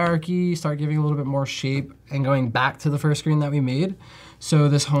bit of hierarchy, start giving a little bit more shape, and going back to the first screen that we made. So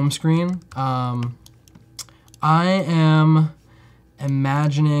this home screen, I am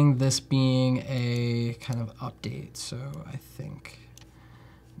imagining this being a kind of update. So I think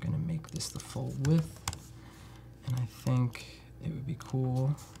I'm gonna make this the full width, and I think it would be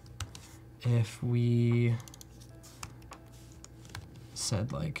cool if we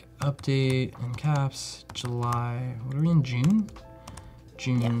said like update in caps, July, what are we in, June?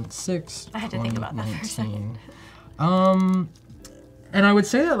 June 6th, I had to think about that for a second. And I would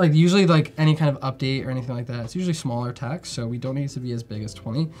say that like usually like any kind of update or anything like that, it's usually smaller text, so we don't need it to be as big as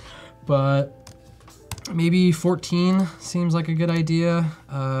 20, but maybe 14 seems like a good idea.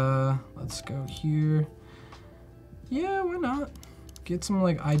 Let's go here. Yeah, why not? Get some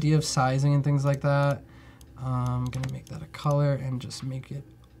like idea of sizing and things like that. I'm gonna make that a color and just make it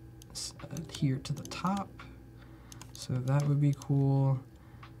adhere to the top. So that would be cool.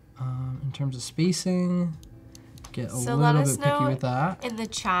 In terms of spacing, get a little bit picky with that. In the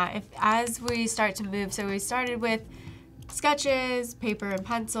chat, if as we start to move, so we started with sketches, paper and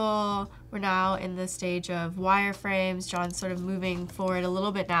pencil. We're now in the stage of wireframes. John's sort of moving forward a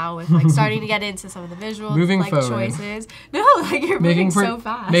little bit now with like starting to get into some of the visual choices. No, like you're moving so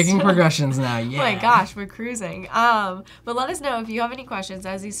fast. Making progressions now, yeah. Oh my gosh, we're cruising. But let us know if you have any questions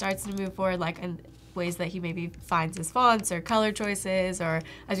as he starts to move forward, like in ways that he maybe finds his fonts or color choices, or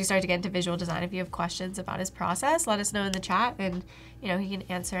as we start to get into visual design, if you have questions about his process, let us know in the chat, and you know, he can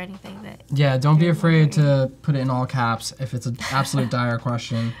answer anything that. Yeah, don't be afraid to put it in all caps if it's an absolute dire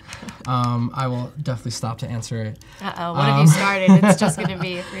question. I will definitely stop to answer it. Uh-oh, what have you started? It's just going to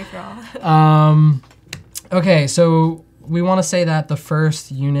be a free-for-all. Okay, so we want to say that the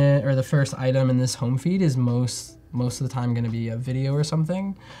first unit or the first item in this home feed is most of the time going to be a video or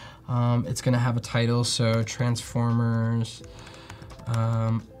something. It's going to have a title, so Transformers,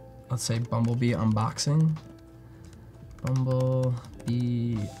 let's say Bumblebee Unboxing.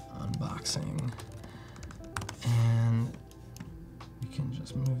 Bumblebee Unboxing. And we can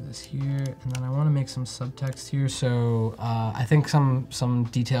just move this here, and then I want to make some subtext here. So I think some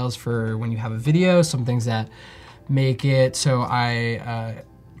details for when you have a video, some things that make it so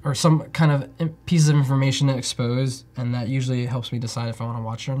or some kind of pieces of information exposed, and that usually helps me decide if I want to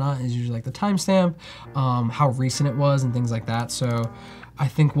watch it or not, is usually like the timestamp, how recent it was, and things like that. So I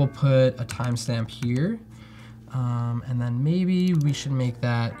think we'll put a timestamp here, and then maybe we should make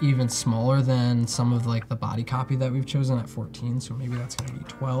that even smaller than some of like the body copy that we've chosen at 14, so maybe that's gonna be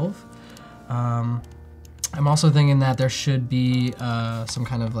 12. I'm also thinking that there should be some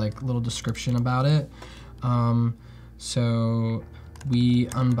kind of like little description about it. So we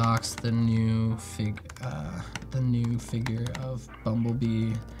unboxed the new figure of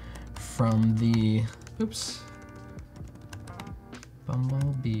Bumblebee from the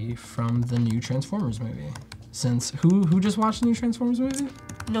new Transformers movie. Since who just watched the new Transformers movie?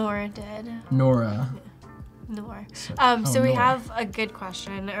 Nora did. Nora. Nora. So we have a good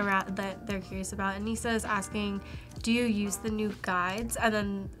question around that they're curious about. Anissa is asking, do you use the new guides? And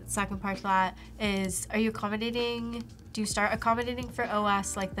then the second part to that is, do you start accommodating for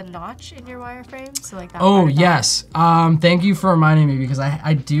OS like the notch in your wireframe? So like that. Oh yes. Thank you for reminding me, because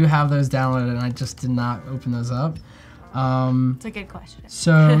I do have those downloaded and I just did not open those up. It's a good question.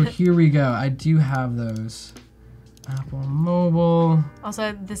 So here we go. I do have those. Apple Mobile.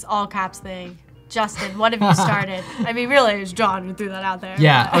 Also, this all caps thing. Justin, what have you started? I mean, really, it's John who threw that out there.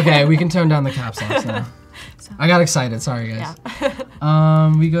 Yeah, okay, we can tone down the caps locks now. So, I got excited, sorry guys.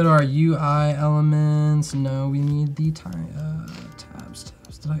 Yeah. We go to our UI elements. No, we need the tabs.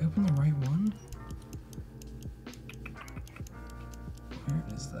 Did I open the right one? Where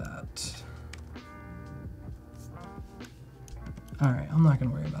is that? All right, I'm not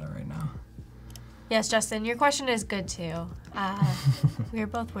gonna worry about it right now. Yes, Justin, your question is good too. We are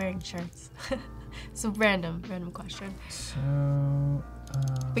both wearing shirts. So random question. So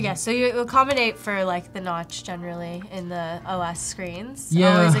But yeah, so you accommodate for like the notch generally in the OS screens.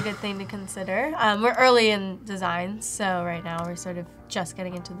 Yeah. Always a good thing to consider. We're early in design, so right now we're sort of just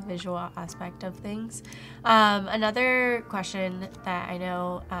getting into the visual aspect of things. Another question that I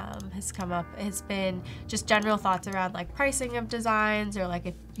know has come up has been just general thoughts around like pricing of designs, or like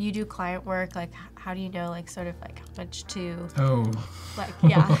if you do client work, like how do you know like sort of like how much to like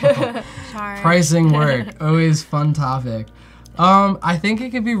charge? Pricing work, always fun topic. I think it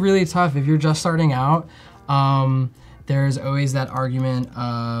could be really tough if you're just starting out. There's always that argument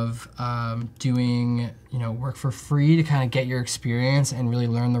of doing, work for free to kind of get your experience and really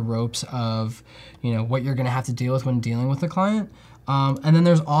learn the ropes of, what you're going to have to deal with when dealing with a client. And then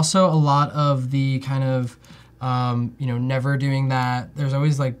there's also a lot of the kind of, never doing that. There's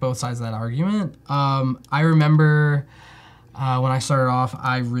always like both sides of that argument. I remember when I started off,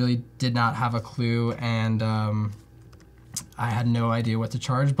 I really did not have a clue, and I had no idea what to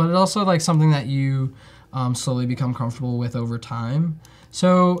charge, but it's also like something that you slowly become comfortable with over time.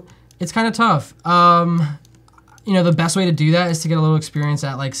 So it's kind of tough. The best way to do that is to get a little experience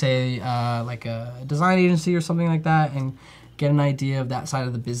at like, say, like a design agency or something like that, and get an idea of that side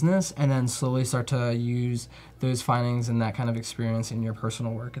of the business, and then slowly start to use those findings and that kind of experience in your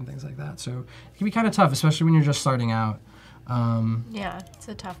personal work and things like that. So it can be kind of tough, especially when you're just starting out. Yeah, it's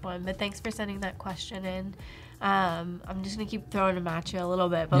a tough one, but thanks for sending that question in. I'm just gonna keep throwing them at you a little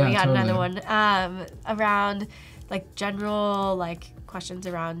bit, but yeah, we got totally. another one around like general like questions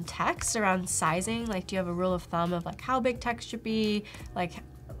around text, around sizing. Like, do you have a rule of thumb of like how big text should be, like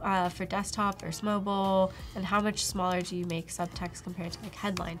for desktop versus mobile, and how much smaller do you make subtext compared to like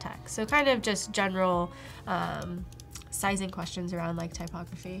headline text? So kind of just general sizing questions around like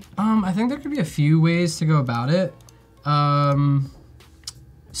typography. I think there could be a few ways to go about it.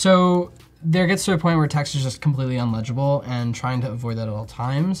 So there gets to a point where text is just completely unlegible, and trying to avoid that at all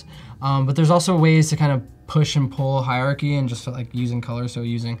times. But there's also ways to kind of push and pull hierarchy, and just like using colors. So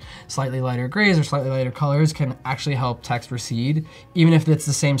using slightly lighter grays or slightly lighter colors can actually help text recede, even if it's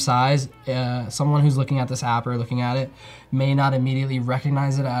the same size. Someone who's looking at this app or looking at it may not immediately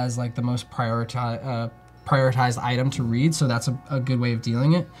recognize it as like the most prioritized item to read. So that's a good way of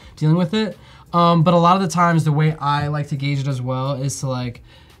dealing with it. But a lot of the times, the way I like to gauge it as well is to like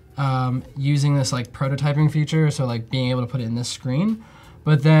using this like prototyping feature, so like being able to put it in this screen,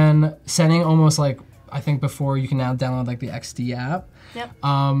 but then setting almost like, I think before you can now download like the XD app. Yep.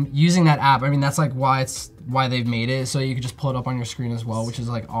 Using that app, I mean that's like why they've made it, so you could just pull it up on your screen as well, which is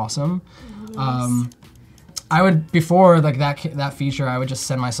like awesome. Nice. I would, before like that feature, I would just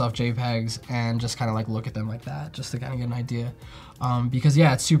send myself JPEGs and just kind of like look at them like that, just to kind of get an idea. Because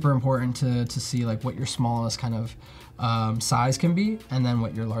yeah, it's super important to see like what your smallest kind of size can be, and then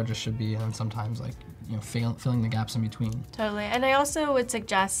what your largest should be, and then sometimes like filling the gaps in between. Totally. And I also would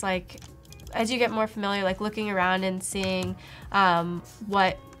suggest, like, as you get more familiar, like looking around and seeing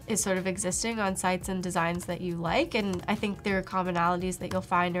what is sort of existing on sites and designs that you like. And I think there are commonalities that you'll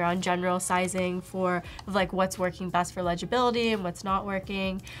find around general sizing of like what's working best for legibility and what's not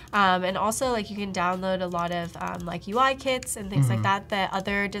working. And also like you can download a lot of like UI kits and things like that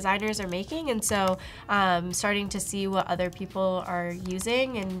other designers are making. And so starting to see what other people are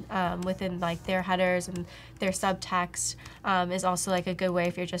using and within like their headers and their subtext is also like a good way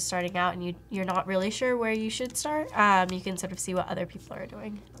if you're just starting out and you're not really sure where you should start. You can sort of see what other people are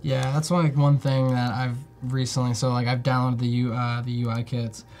doing. Yeah, that's like one thing that I've recently, so like I've downloaded the UI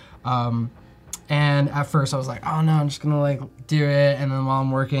kits, and at first I was like, oh no, I'm just gonna like do it, and then while I'm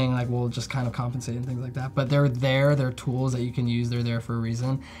working, like we'll just kind of compensate and things like that. But they're tools that you can use. They're there for a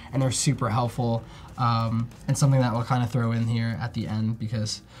reason, and they're super helpful, and something that we'll kind of throw in here at the end,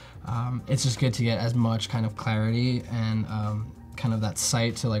 because it's just good to get as much kind of clarity and kind of that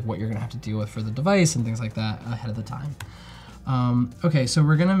sight to like what you're gonna have to deal with for the device and things like that ahead of the time. Okay, so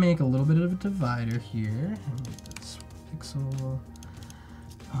we're gonna make a little bit of a divider here. Make this pixel.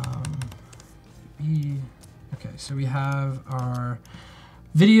 Okay, so we have our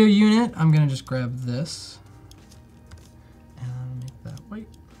video unit. I'm gonna just grab this and make that white.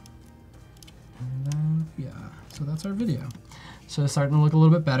 And then, yeah, so that's our video. So it's starting to look a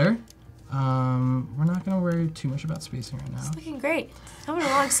little bit better. We're not gonna worry too much about spacing right now. It's looking great. It's coming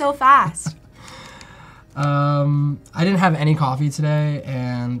along so fast. I didn't have any coffee today,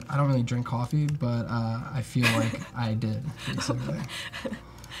 and I don't really drink coffee, but I feel like I did, basically.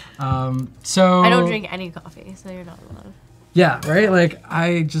 So I don't drink any coffee, so you're not alone. Yeah, right? Like,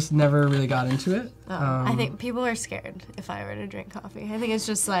 I just never really got into it. I think people are scared if I were to drink coffee. I think it's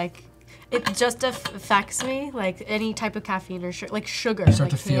just like It just affects me, like any type of caffeine or like sugar. You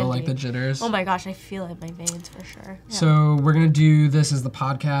start like to feel like the candy. jitters. Oh my gosh, I feel it in my veins for sure. Yeah. So we're gonna do this as the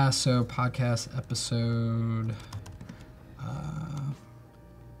podcast. So podcast episode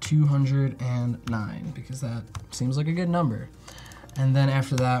 209, because that seems like a good number. And then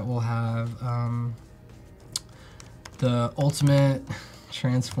after that, we'll have the ultimate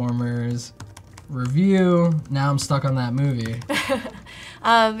Transformers review. Now I'm stuck on that movie.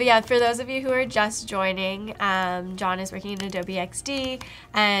 But yeah, for those of you who are just joining, Jon is working in Adobe XD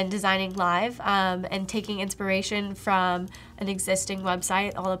and designing live and taking inspiration from an existing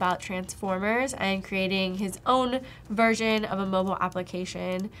website all about Transformers and creating his own version of a mobile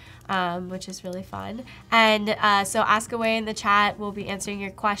application, which is really fun. And so ask away in the chat. We'll be answering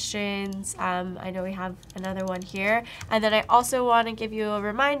your questions. I know we have another one here. And then I also want to give you a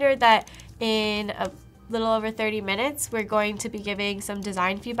reminder that in a little over 30 minutes, we're going to be giving some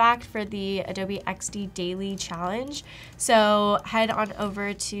design feedback for the Adobe XD Daily Challenge. So head on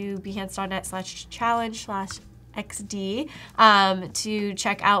over to behance.net/challenge/XD to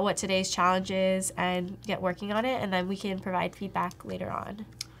check out what today's challenge is and get working on it, and then we can provide feedback later on.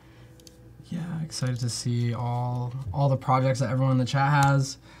 Yeah, excited to see all the projects that everyone in the chat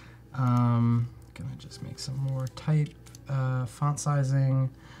has. Gonna just make some more type, font sizing.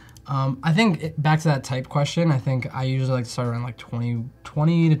 I think back to that type question, I think I usually like to start around like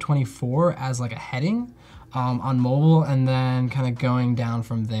 20 to 24 as like a heading on mobile, and then kind of going down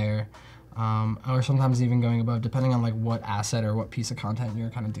from there, or sometimes even going above, depending on like what asset or what piece of content you're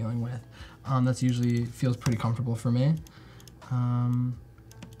kind of dealing with. That's usually feels pretty comfortable for me.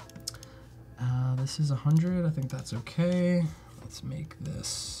 This is 100, I think that's okay. Let's make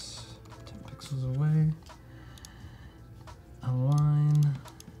this 10 pixels away. Align.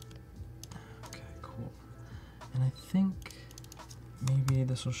 And I think maybe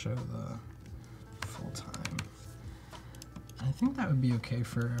this will show the full time. And I think that would be okay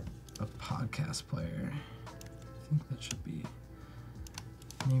for a podcast player. I think that should be,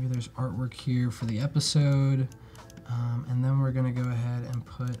 maybe there's artwork here for the episode. And then we're gonna go ahead and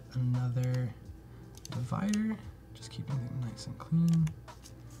put another divider, just keeping things nice and clean.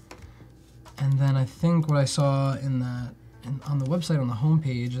 And then I think what I saw in that, and on the website, on the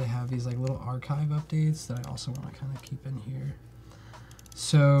homepage, they have these like little archive updates that I also want to kind of keep in here.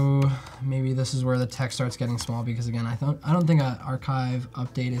 So maybe this is where the text starts getting small, because again, I don't think an archive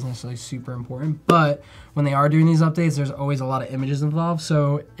update is necessarily super important, but when they are doing these updates, there's always a lot of images involved,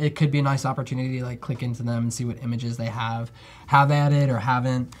 so it could be a nice opportunity to like click into them and see what images they have added or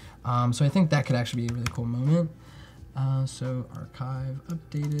haven't. So I think that could actually be a really cool moment. So archive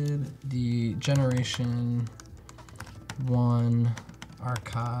updated, the generation 1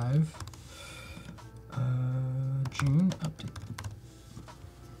 archive, June update.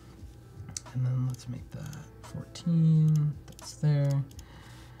 And then let's make that 14, that's there.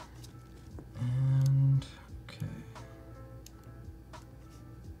 And, okay.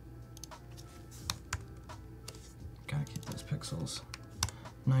 Gotta keep those pixels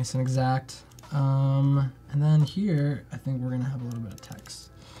nice and exact. And then here, I think we're gonna have a little bit of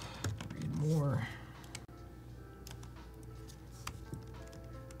text to read more.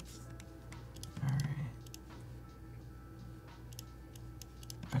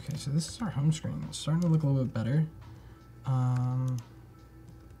 Okay, so this is our home screen. It's starting to look a little bit better. And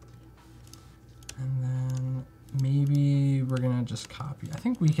then maybe we're gonna just copy. I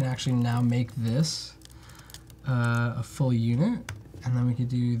think we can actually now make this a full unit, and then we could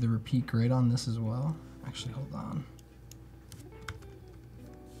do the repeat grid on this as well. Actually, hold on.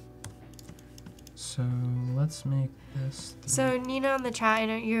 So let's make this. So Nina in the chat, I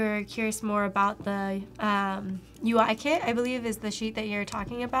know you're curious more about the UI kit, I believe is the sheet that you're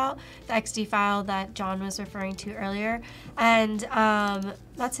talking about, the XD file that Jon was referring to earlier. And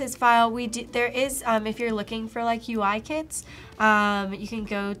that's his file. There is, if you're looking for like UI kits, you can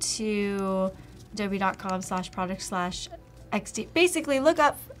go to adobe.com/product/XD. Basically look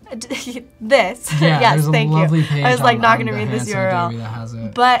up this. Yeah, yes, thank you. Page I was like not on going to read this Behance URL. that has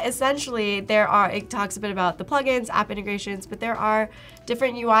it. But essentially, it talks a bit about the plugins, app integrations, but there are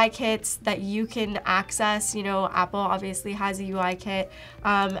different UI kits that you can access. You know, Apple obviously has a UI kit.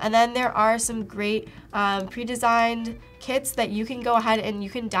 And then there are some great pre-designed kits that you can go ahead and you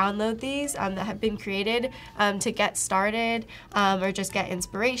can download these that have been created to get started or just get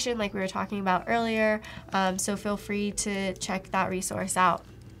inspiration like we were talking about earlier. So feel free to check that resource out.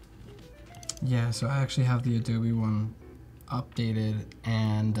 Yeah, so I actually have the Adobe one updated,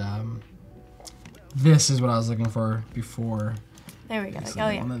 and this is what I was looking for before. There we go. It's Oh,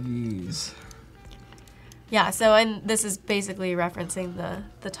 yeah. One of these. Yeah, so and this is basically referencing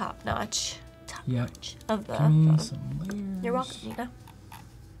the top notch of the Give me phone. some layers. You're welcome, Nina.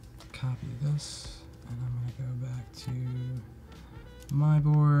 Copy this, and I'm gonna go back to my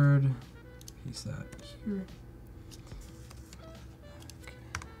board. Paste that here. Okay.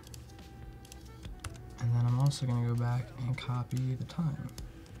 And then I'm also gonna go back and copy the time.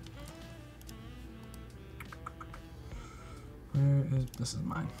 Where is, this is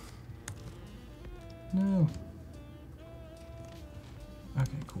mine. No.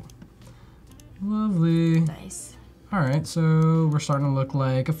 Okay, cool. Lovely. Nice. All right, so we're starting to look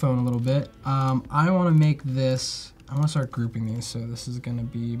like a phone a little bit. I want to make this, I want to start grouping these. So this is going to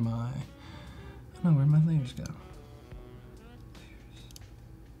be my, I don't know, where'd my layers go?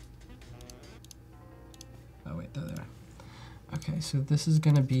 Oh wait, they're there. Okay, so this is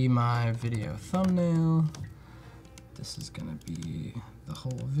going to be my video thumbnail. This is going to be the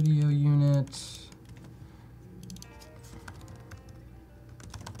whole video unit.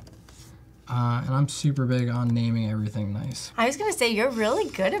 And I'm super big on naming everything nice. I was gonna say, you're really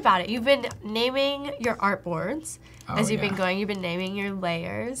good about it. You've been naming your artboards as you've been going. You've been naming your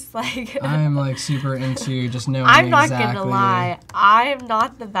layers. Like I'm like super into just knowing I'm not exactly. gonna lie, I'm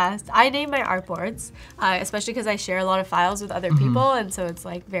not the best. I name my artboards, especially because I share a lot of files with other people, and so it's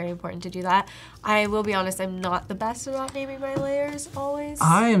like very important to do that. I will be honest, I'm not the best about naming my layers always.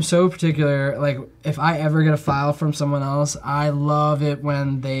 I am so particular. Like if I ever get a file from someone else, I love it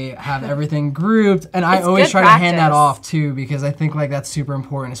when they have everything grouped, and I always try to hand that off too, because I think like that's super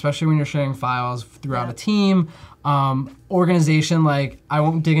important, especially when you're sharing files throughout a team. Organization, like I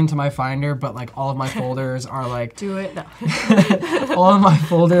won't dig into my Finder, but like all of my folders are like do it. No. all of my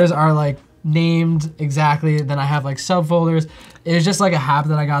folders are like named exactly. Then I have like subfolders. It's just like a habit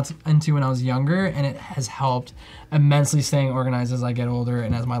that I got into when I was younger, and it has helped immensely staying organized as I get older,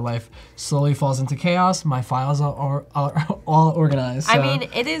 and as my life slowly falls into chaos, my files are all organized. So. I mean,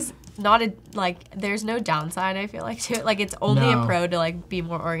 it is not a, like, there's no downside, I feel like, to it. Like, it's only a pro to, like, be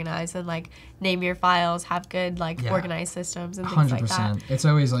more organized and, like, name your files, have good, like, organized systems and things 100%. Like that. It's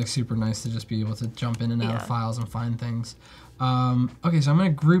always, like, super nice to just be able to jump in and out of files and find things. Okay, so I'm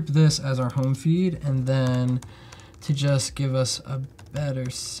going to group this as our home feed, and then to just give us a better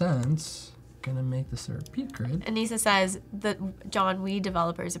sense, gonna make this a repeat grid. Anissa says that, John, we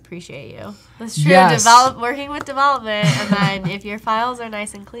developers appreciate you. That's true. Yes. Working with development, and then if your files are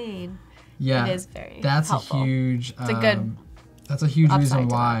nice and clean, it is very helpful. A huge. It's a good. That's a huge reason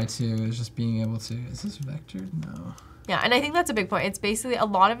why too. Is just being able to. Is this vectored? No. Yeah, and I think that's a big point. It's basically a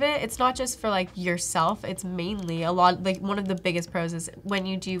lot of it. It's not just for like yourself. It's mainly a lot. Like one of the biggest pros is when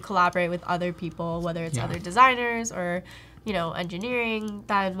you do collaborate with other people, whether it's other designers or, you know, engineering,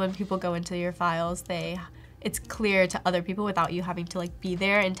 that when people go into your files, it's clear to other people without you having to like be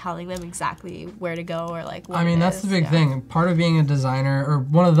there and telling them exactly where to go or like what I mean, that's the big thing. Part of being a designer, or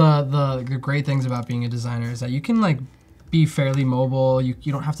one of the great things about being a designer, is that you can like be fairly mobile. You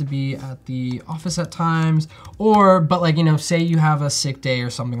don't have to be at the office at times, but like, you know, say you have a sick day or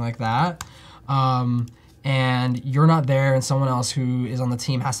something like that, and you're not there and someone else who is on the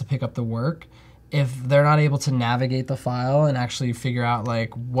team has to pick up the work. If they're not able to navigate the file and actually figure out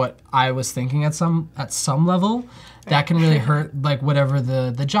like what I was thinking at some level, that can really hurt like whatever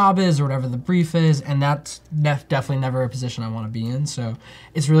the job is or whatever the brief is, and that's definitely never a position I want to be in. So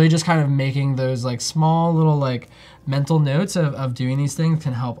it's really just kind of making those like small little like mental notes of doing these things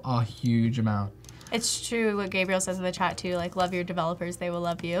can help a huge amount. It's true what Gabriel says in the chat too, like love your developers, they will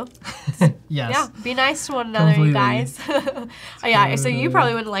love you. Yes. Yeah, be nice to one another, you guys. Yeah, so you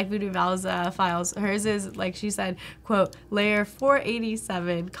probably wouldn't like Voodoo Val's files. Hers is, like she said, quote, layer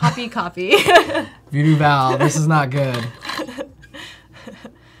 487, copy. Voodoo Val, this is not good.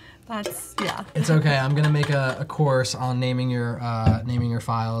 That's, It's okay, I'm gonna make a course on naming your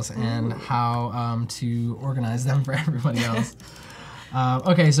files and how to organize them for everybody else.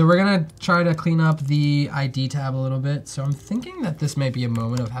 Okay, so we're gonna try to clean up the ID tab a little bit. So I'm thinking that this may be a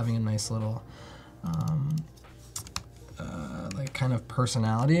moment of having a nice little, like kind of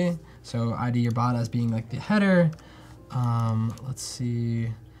personality. So ID your bot as being like the header. Let's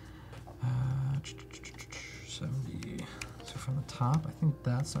see, 70. So from the top, I think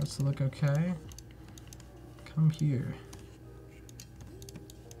that starts to look okay. Come here.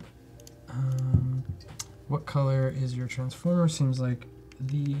 What color is your transformer? Seems like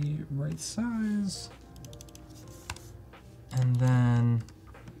the right size. And then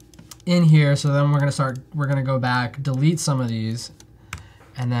in here, so then we're gonna go back, delete some of these,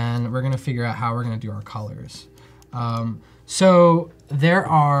 and then we're gonna figure out how we're gonna do our colors. So there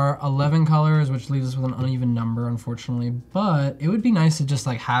are 11 colors, which leaves us with an uneven number, unfortunately. But it would be nice to just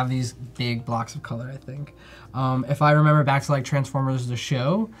like have these big blocks of color, I think. If I remember back to like Transformers the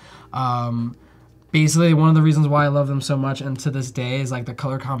show, basically one of the reasons why I love them so much and to this day is like the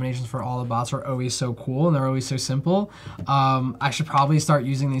color combinations for all the bots are always so cool and they're always so simple. I should probably start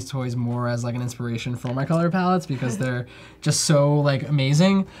using these toys more as like an inspiration for my color palettes because they're just so like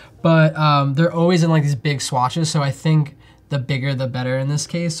amazing. But they're always in like these big swatches, so I think the bigger the better in this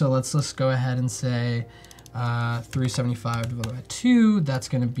case. So let's just go ahead and say 375 divided by 2, that's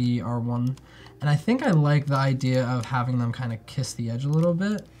gonna be our one. And I think I like the idea of having them kind of kiss the edge a little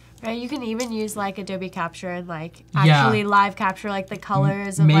bit. Right, you can even use like Adobe Capture and like actually live capture like the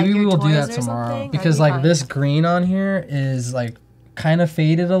colors of maybe like your we will toys do that or tomorrow something. because like this green on here is like kind of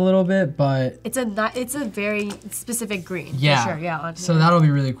faded a little bit, but it's a very specific green. Yeah, for sure. Yeah. On so here. that'll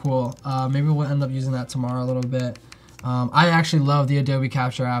be really cool. Maybe we'll end up using that tomorrow a little bit. I actually love the Adobe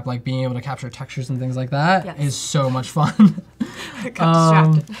Capture app, like being able to capture textures and things like that is so much fun.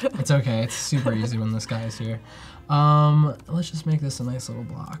 Got distracted. It's okay, it's super easy when this guy is here. Let's just make this a nice little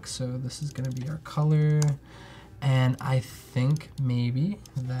block. So this is gonna be our color. And I think maybe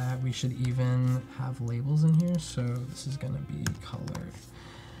that we should even have labels in here. So this is gonna be colored.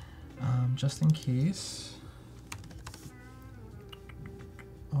 Just in case.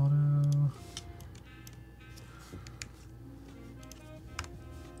 Auto.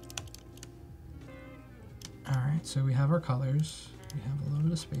 All right, so we have our colors. We have a little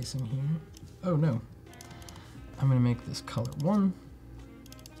bit of spacing here. Oh no. I'm gonna make this color 1.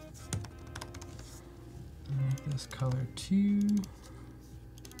 Make this color 2.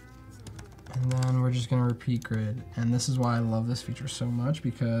 And then we're just gonna repeat grid. And this is why I love this feature so much,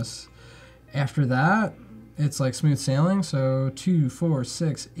 because after that, it's like smooth sailing. So 2, 4,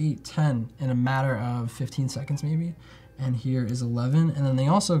 6, 8, 10 in a matter of 15 seconds maybe. And here is 11. And then the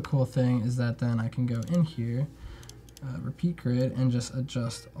also cool thing is that then I can go in here, repeat grid, and just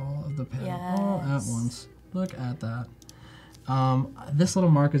adjust all of the pattern all at once. Look at that. This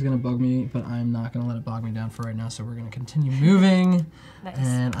little mark is gonna bug me, but I'm not gonna let it bog me down for right now. So we're gonna continue moving. Nice.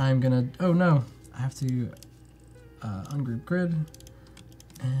 And I'm gonna, oh no, I have to ungroup grid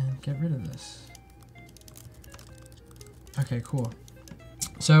and get rid of this. Okay, cool.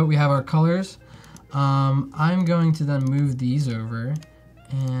 So we have our colors. I'm going to then move these over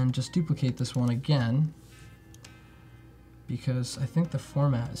and just duplicate this one again because I think the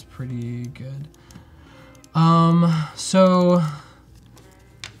format is pretty good. So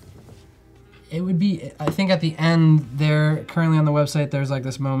it would be, I think at the end there, currently on the website, there's like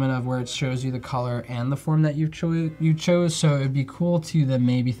this moment of where it shows you the color and the form that you chose. So it'd be cool to then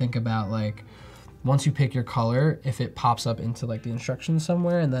maybe think about like, once you pick your color, if it pops up into like the instructions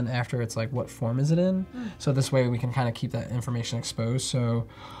somewhere, and then after it's like, what form is it in? So this way we can kind of keep that information exposed. So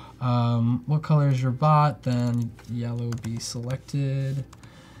what color is your bot? Then yellow would be selected.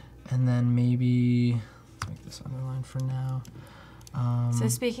 And then maybe, let's make this underline for now. So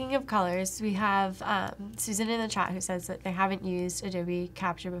speaking of colors, we have Susan in the chat who says that they haven't used Adobe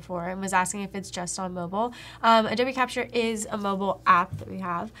Capture before and was asking if it's just on mobile. Adobe Capture is a mobile app that we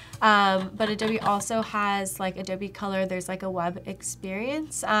have, but Adobe also has like Adobe Color. There's like a web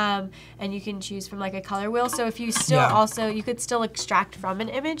experience, and you can choose from like a color wheel. So if you still also, you could still extract from an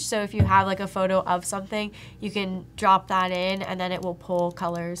image. So if you have like a photo of something, you can drop that in and then it will pull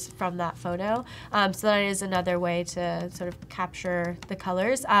colors from that photo. So that is another way to sort of capture the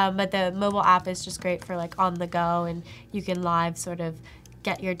colors, but the mobile app is just great for like on the go, and you can live sort of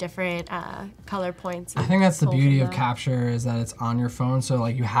get your different color points. I think that's the beauty of Capture, is that it's on your phone, so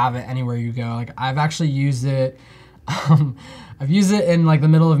like you have it anywhere you go. Like I've actually used it. I've used it in like the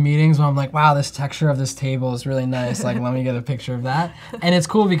middle of meetings when I'm like, wow, this texture of this table is really nice. Like, let me get a picture of that. And it's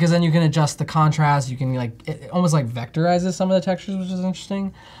cool because then you can adjust the contrast. You can like, it almost like vectorizes some of the textures, which is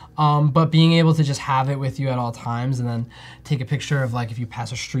interesting. But being able to just have it with you at all times and then take a picture of like if you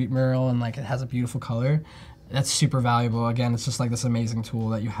pass a street mural and like it has a beautiful color, that's super valuable. Again, it's just like this amazing tool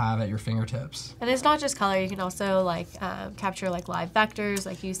that you have at your fingertips. And it's not just color. You can also like capture like live vectors,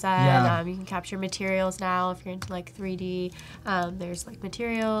 like you said. You can capture materials now if you're into like 3D. There's like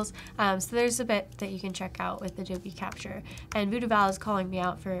materials. So there's a bit that you can check out with Adobe Capture. And Voodoo Val is calling me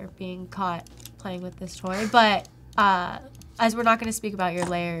out for being caught playing with this toy, but as we're not going to speak about your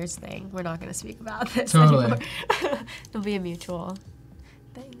layers thing, we're not going to speak about this anymore. It'll be a mutual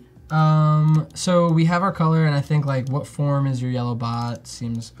thing. So we have our color, and I think like what form is your yellow bot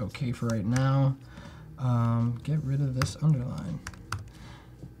seems okay for right now. Get rid of this underline.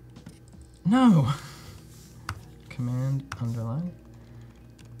 No. Command underline.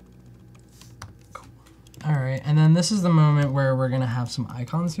 Cool. All right, and then this is the moment where we're gonna have some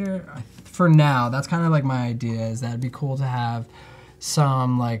icons here. For now, that's kind of like my idea, is that it'd be cool to have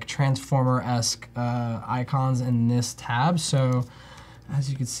some like Transformer-esque icons in this tab. So as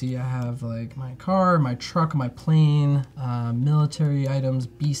you can see, I have like my car, my truck, my plane, military items,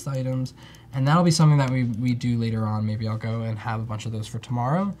 beast items, and that'll be something that we do later on. Maybe I'll go and have a bunch of those for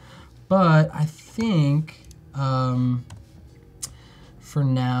tomorrow. But I think for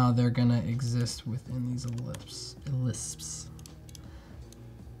now, they're gonna exist within these ellipses.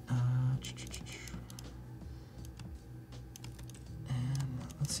 And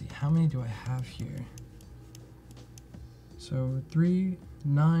let's see, how many do I have here? So 3,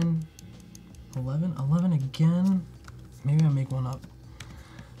 9, 11, 11 again. Maybe I'll make one up.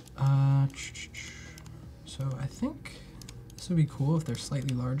 So I think this would be cool if they're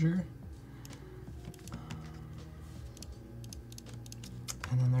slightly larger.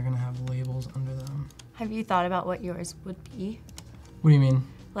 And then they're gonna have labels under them. Have you thought about what yours would be? What do you mean?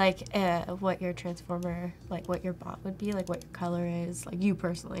 Like what your Transformer, like what your bot would be, like what your color is, like you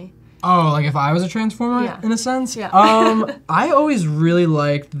personally. Oh, like if I was a Transformer, yeah. in a sense? Yeah. I always really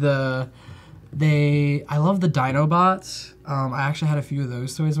liked I love the Dinobots. I actually had a few of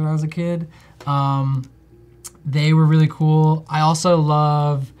those toys when I was a kid. They were really cool. I also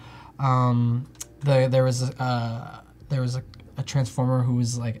love, there was a Transformer who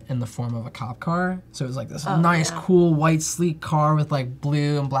was like in the form of a cop car. So it was like this nice, cool, white, sleek car with like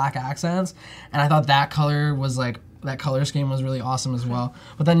blue and black accents. And I thought that color scheme was really awesome as well.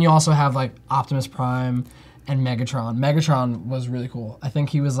 But then you also have like Optimus Prime and Megatron. Megatron was really cool. I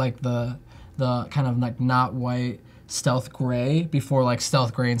think he was like the kind of like not white stealth gray before like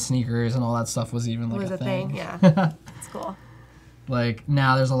stealth gray and sneakers and all that stuff was even like a thing. Yeah. That's cool. Like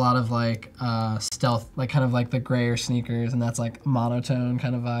now there's a lot of like stealth, like kind of like the grayer sneakers, and that's like monotone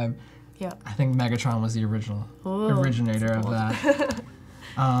kind of vibe. Yeah. I think Megatron was the originator of cool. that.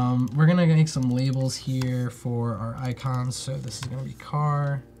 We're gonna make some labels here for our icons. So this is gonna be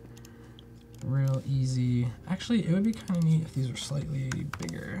car. Real easy. Actually, it would be kind of neat if these were slightly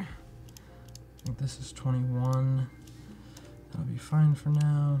bigger. I think this is 21. That'll be fine for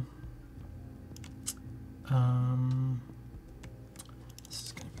now. This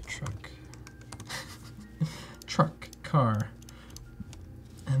is gonna be truck. Truck, car.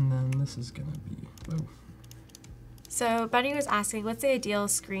 And then this is gonna be, whoa. So Benny was asking, what's the ideal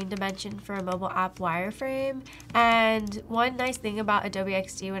screen dimension for a mobile app wireframe? And one nice thing about Adobe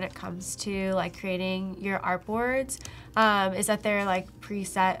XD when it comes to like creating your artboards is that they're like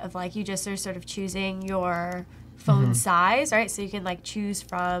preset of like you just are sort of choosing your phone size, right? So you can like choose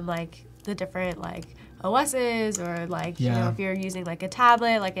from like the different like OSs or like you know if you're using like a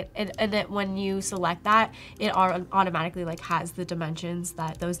tablet, like when you select that, it automatically like has the dimensions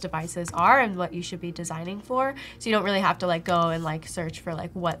that those devices are and what you should be designing for. So you don't really have to like go and like search for like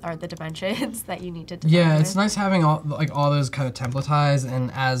what are the dimensions that you need to design. Yeah, it's nice having all those kind of templatized,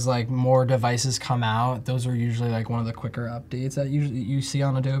 and as like more devices come out, those are usually like one of the quicker updates that you see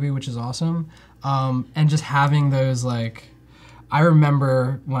on Adobe, which is awesome. And just having those like, I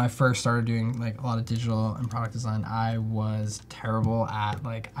remember when I first started doing like a lot of digital and product design, I was terrible at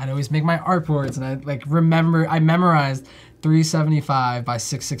like, I'd always make my artboards and I memorized 375 by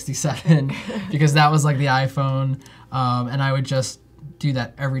 667 because that was like the iPhone. And I would just do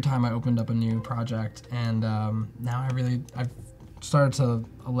that every time I opened up a new project. And now I've started to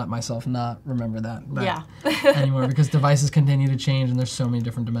let myself not remember that anymore because devices continue to change and there's so many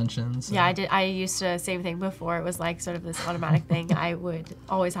different dimensions. So. Yeah, I used to same thing before. It was like sort of this automatic thing. I would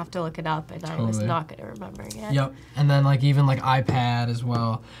always have to look it up and I was not good at remembering it. Yep. And then like even like iPad as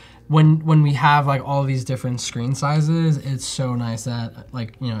well. When we have like all these different screen sizes, it's so nice that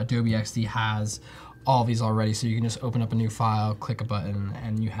like, you know, Adobe XD has all these already, so you can just open up a new file, click a button,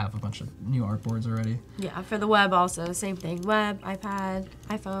 and you have a bunch of new artboards already. Yeah, for the web also, same thing. Web, iPad,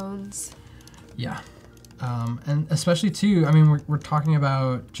 iPhones. Yeah. And especially too, I mean, we're talking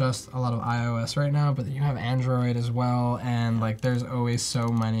about just a lot of iOS right now, but you have Android as well, and like there's always so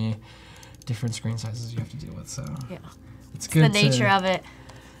many different screen sizes you have to deal with, so yeah. It's good. The nature of it.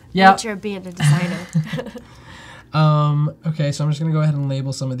 Yeah. Nature of being a designer. Okay, so I'm just gonna go ahead and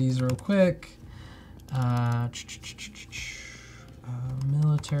label some of these real quick.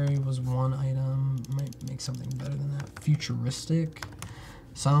 Military was one item. Might make something better than that. Futuristic.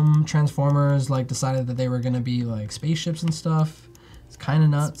 Some Transformers like decided that they were gonna be like spaceships and stuff. It's kind of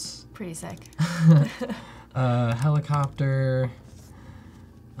nuts. It's pretty sick. Helicopter.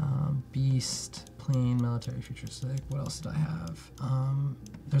 Beast. Plane. Military. Futuristic. What else did I have?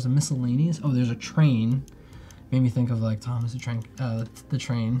 There's a miscellaneous. Oh, there's a train. Made me think of like Thomas the Train. The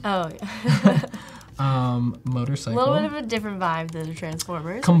train. Oh yeah. Motorcycle. A little bit of a different vibe than the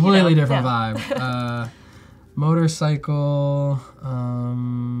Transformers. Completely different vibe. Motorcycle,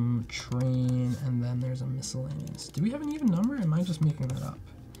 train, and then there's a miscellaneous. Do we have an even number? Am I just making that up?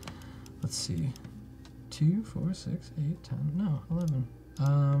 Let's see. 2, 4, 6, 8, 10. No, 11.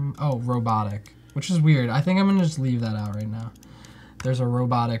 Oh, robotic, which is weird. I think I'm gonna just leave that out right now. There's a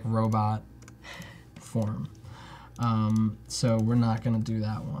robotic robot form. So we're not gonna do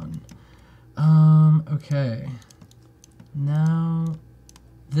that one. Okay. Now,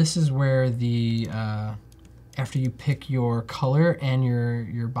 this is where the, after you pick your color and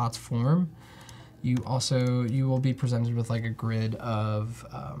your bot's form, you will be presented with like a grid of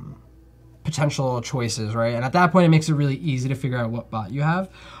potential choices, right? And at that point, it makes it really easy to figure out what bot you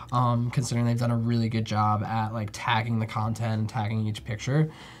have, considering they've done a really good job at like tagging the content and tagging each picture.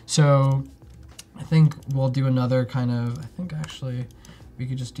 So I think we'll do another kind of, I think actually we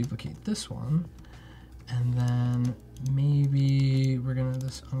could just duplicate this one, and then maybe we're gonna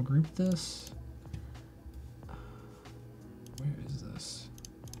just ungroup this. Where is this?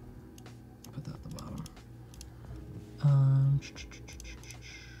 Put that at the bottom. I'm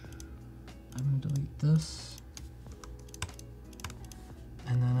gonna delete this.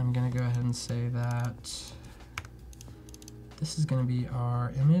 And then I'm gonna go ahead and say that this is gonna be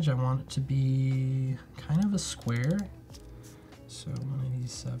our image. I want it to be kind of a square. So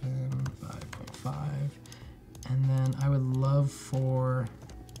 187 by 0.5. And then I would love for,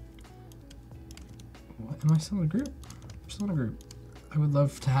 what, am I still in a group? I'm still in a group. I would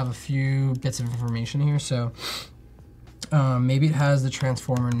love to have a few bits of information here. So maybe it has the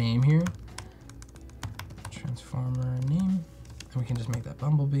transformer name here. Transformer name, and we can just make that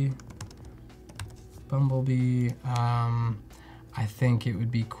Bumblebee. Bumblebee, I think it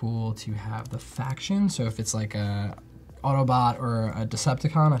would be cool to have the faction. So if it's like a Autobot or a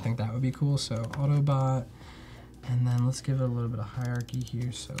Decepticon, I think that would be cool. So Autobot, and then let's give it a little bit of hierarchy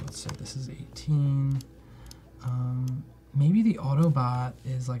here. So let's say this is 18. Maybe the Autobot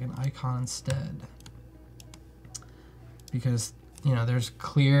is like an icon instead, because you know there's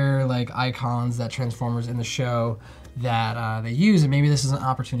clear like icons that Transformers in the show that they use, and maybe this is an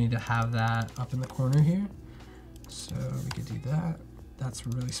opportunity to have that up in the corner here. So we could do that. That's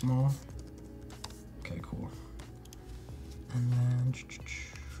really small. Okay, cool. And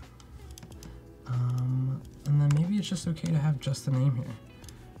then maybe it's just okay to have just the name here.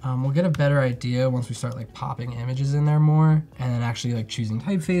 We'll get a better idea once we start like popping images in there more, and then actually like choosing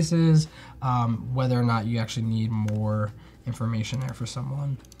typefaces, whether or not you actually need more information there for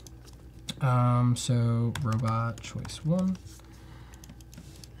someone. So robot choice 1. And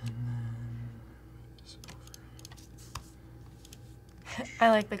then just over. I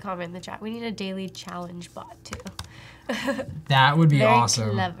like the comment in the chat. We need a daily challenge bot too. That would be Very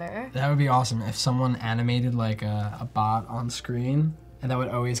awesome. Clever. That would be awesome if someone animated like a bot on screen, and that would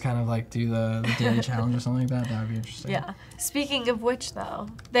always kind of like do the daily challenge or something like that. That would be interesting. Yeah. Speaking of which though,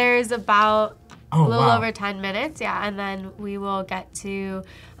 there's about a little over 10 minutes, yeah, and then we will get to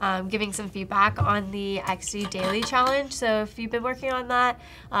giving some feedback on the XD Daily Challenge. So if you've been working on that,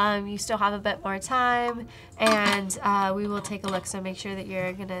 you still have a bit more time, and we will take a look. So make sure that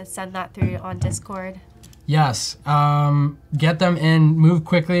you're gonna send that through on Discord. Yes. Get them in. Move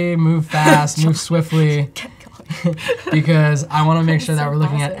quickly. Move fast. Move swiftly. Get going. Because I want to make sure that we're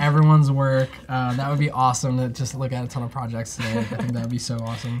looking at awesome. everyone's work. That would be awesome to just look at a ton of projects today. I think that would be so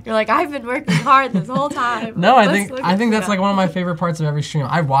awesome. You're like, I've been working hard this whole time. No, I think that's like one of my favorite parts of every stream.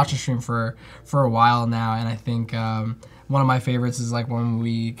 I've watched a stream for a while now, and I think one of my favorites is like when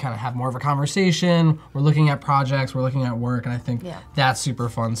we kind of have more of a conversation. We're looking at projects, we're looking at work, and I think that's super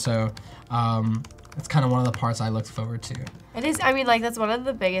fun. So it's kind of one of the parts I look forward to. It is, I mean, like, that's one of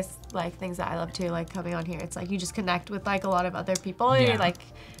the biggest, like, things that I love, too, like, coming on here. It's, like, you just connect with, like, a lot of other people. Yeah. You're, like,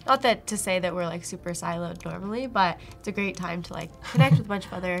 not that to say that we're, like, super siloed normally, but it's a great time to, like, connect with a bunch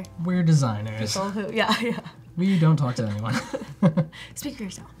of other We're designers. people who, yeah. We don't talk to anyone. Speak for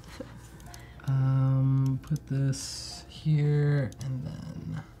yourself. Put this here, and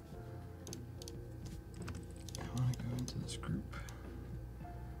then I want to go into this group.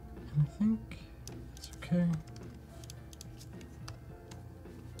 And I think it's okay.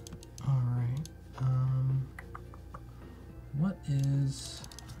 All right. What is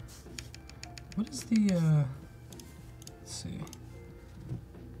the let's see.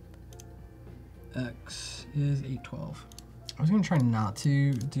 X is 812. I was gonna try not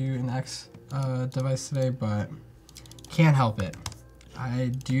to do an X device today, but can't help it.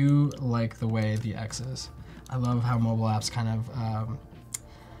 I do like the way the X is. I love how mobile apps kind of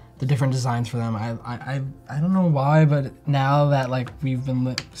the different designs for them. I don't know why, but now that like we've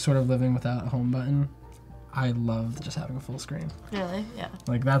been sort of living without a home button, I love just having a full screen. Really? Yeah.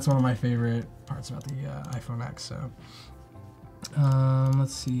 Like that's one of my favorite parts about the iPhone X. So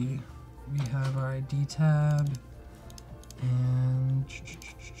let's see, we have our ID tab, and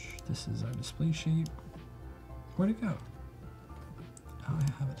this is our display shape. Where'd it go? Oh, I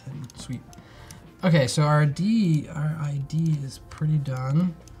have it hidden. Sweet. Okay, so our ID is pretty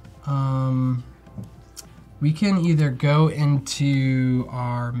done. We can either go into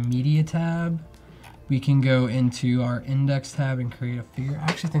our media tab, we can go into our index tab and create a figure. I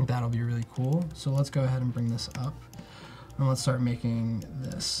actually think that'll be really cool. So let's go ahead and bring this up and let's start making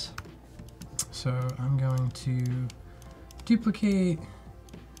this. So I'm going to duplicate.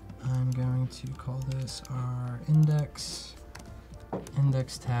 I'm going to call this our index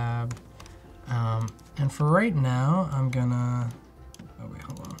tab. And for right now, I'm gonna, oh wait,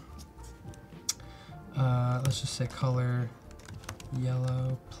 hold on. Let's just say color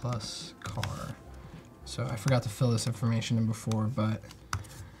yellow plus car. So I forgot to fill this information in before, but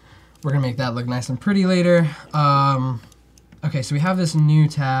we're gonna make that look nice and pretty later. Okay, so we have this new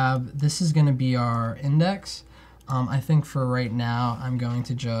tab. This is gonna be our index. I think for right now, I'm going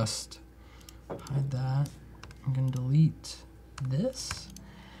to just hide that. I'm gonna delete this.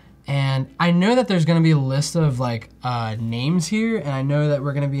 And I know that there's gonna be a list of like names here, and I know that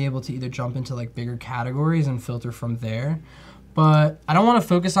we're gonna be able to either jump into like bigger categories and filter from there. But I don't wanna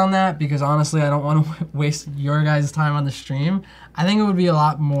focus on that because honestly, I don't wanna waste your guys' time on the stream. I think it would be a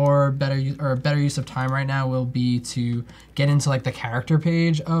lot more better use of time right now will be to get into like the character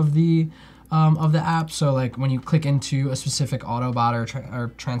page of the app. So like when you click into a specific Autobot or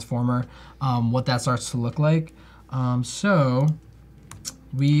transformer, what that starts to look like. So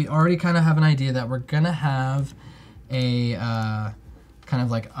we already kind of have an idea that we're gonna have a kind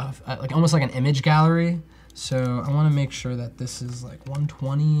of like almost like an image gallery. So I want to make sure that this is like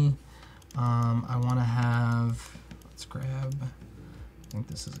 120. I want to have, let's grab, I think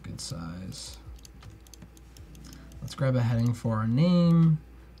this is a good size. Let's grab a heading for our name.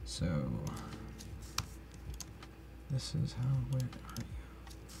 So this is how, where are you?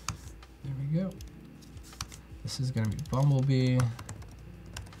 There we go. This is gonna be Bumblebee.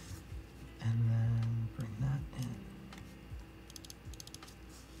 And then bring that in.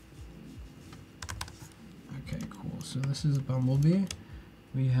 Okay, cool. So this is Bumblebee.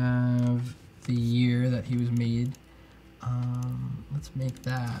 We have the year that he was made. Let's make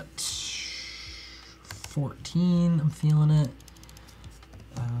that 14. I'm feeling it.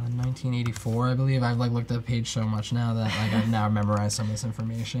 1984, I believe. I've like looked at the page so much now that like I've now memorized some of this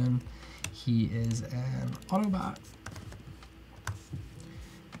information. He is an Autobot.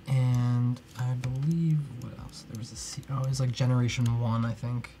 And I believe, what else? There was a C, oh, it's like Generation 1, I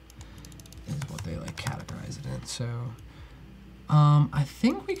think, is what they like categorize it in. So, I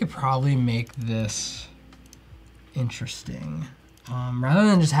think we could probably make this interesting. Rather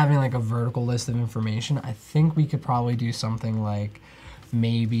than just having like a vertical list of information, I think we could probably do something like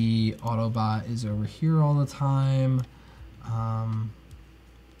maybe Autobot is over here all the time.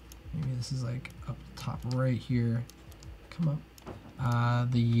 Maybe this is like up top right here. Come up.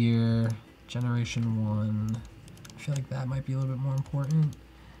 The year, Generation 1. I feel like that might be a little bit more important.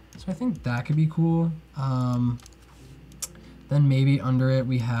 So I think that could be cool. Then maybe under it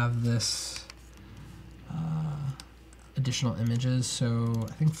we have this additional images. So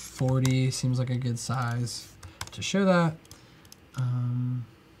I think 40 seems like a good size to show that.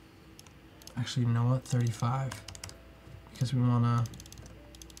 Actually, you know what? 35. Because we want to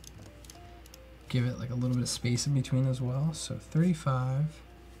give it like a little bit of space in between as well. So 35,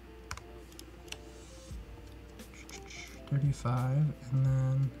 and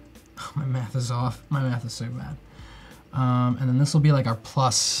then, oh, my math is off. My math is so bad. And then this will be like our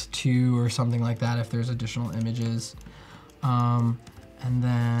 +2 or something like that if there's additional images. And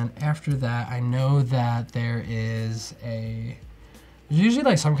then after that, I know that there's usually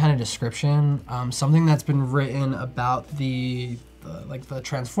like some kind of description, something that's been written about the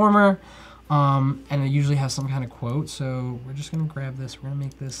transformer. And it usually has some kind of quote, so we're just gonna grab this. We're gonna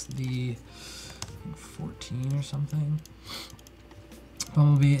make this the, I think 14 or something.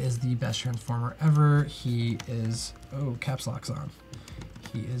 Bumblebee is the best transformer ever. He is, oh, caps lock's on.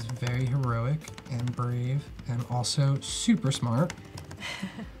 He is very heroic and brave and also super smart.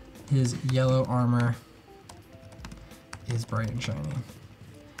 His yellow armor is bright and shiny.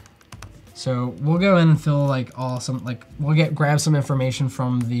 So we'll go in and fill like we'll grab some information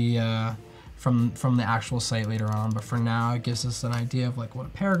from the from the actual site later on, but for now it gives us an idea of like what a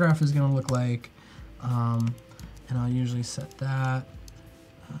paragraph is going to look like. And I'll usually set that.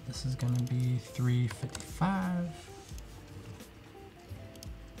 This is gonna be 355.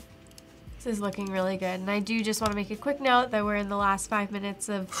 This is looking really good. And I do just want to make a quick note that we're in the last 5 minutes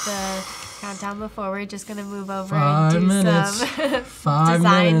of the countdown before we're just going to move over and do some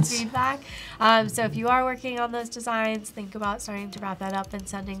design feedback. So if you are working on those designs, think about starting to wrap that up and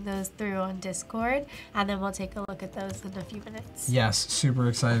sending those through on Discord. And then we'll take a look at those in a few minutes. Yes, super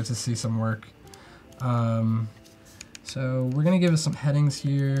excited to see some work. So we're going to give it some headings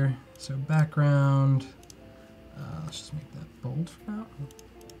here. So background, let's just make that bold for now.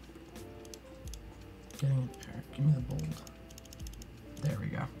 Getting an error. Give me the bold. There we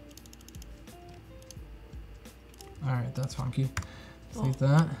go. All right, that's funky. Cool. Leave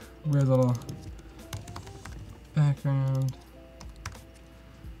that. Weird little background.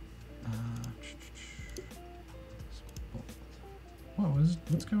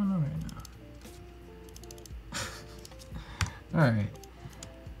 What's going on right now? All right.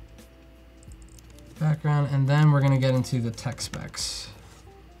 Background, and then we're gonna get into the tech specs.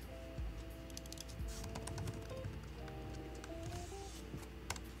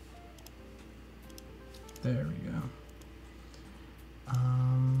 There we go.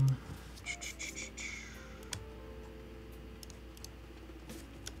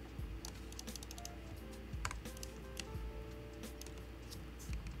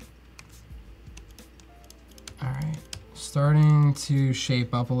 All right, starting to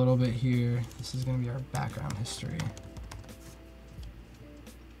shape up a little bit here. This is going to be our background history.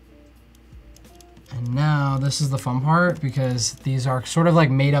 And now this is the fun part because these are sort of like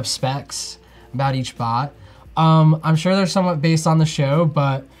made up specs about each bot. I'm sure they're somewhat based on the show,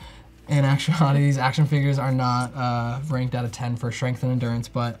 but in actuality, these action figures are not ranked out of 10 for strength and endurance.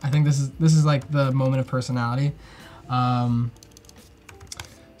 But I think this is like the moment of personality. So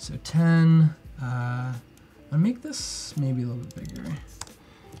 10. I'll make this maybe a little bit bigger,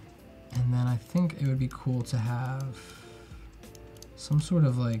 and then I think it would be cool to have some sort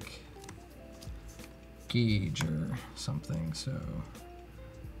of like gauge or something. So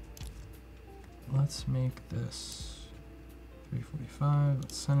let's make this 345,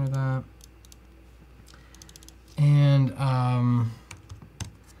 let's center that. And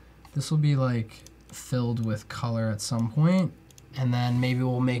this will be like filled with color at some point, and then maybe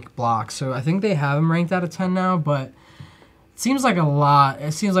we'll make blocks. So I think they have them ranked out of 10 now, but it seems like a lot.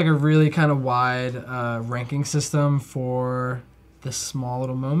 It seems like a really kind of wide ranking system for this small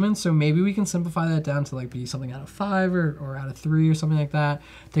little moment. So maybe we can simplify that down to like be something out of 5 or out of 3 or something like that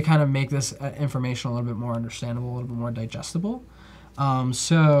to kind of make this information a little bit more understandable, a little bit more digestible.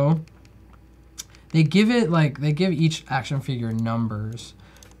 So they give each action figure numbers,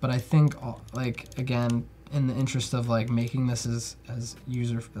 but I think like, again, in the interest of like making this as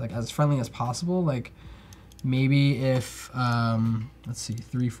user, like as friendly as possible, like maybe if, let's see,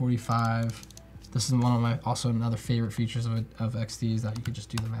 345, this is one of my, also another favorite features of XD is that you could just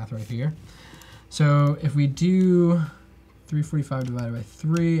do the math right here. So if we do 345 divided by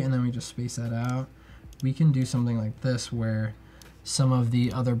 3 and then we just space that out, we can do something like this where some of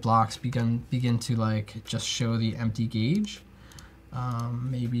the other blocks begin to like just show the empty gauge.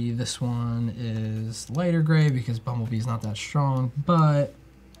 Maybe this one is lighter gray because Bumblebee's not that strong, but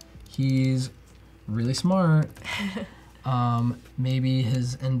he's really smart. Maybe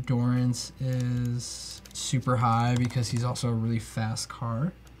his endurance is super high because he's also a really fast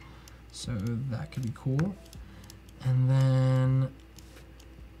car. So that could be cool. And then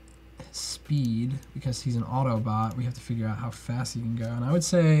his speed, because he's an Autobot, we have to figure out how fast he can go. And I would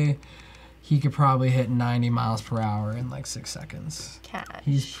say he could probably hit 90 miles per hour in like 6 seconds. Cash.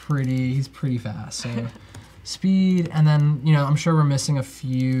 He's pretty fast. So speed, and then, you know, I'm sure we're missing a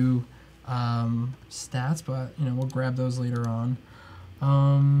few stats, but you know, we'll grab those later on.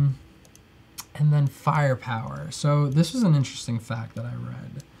 And then firepower. So this was an interesting fact that I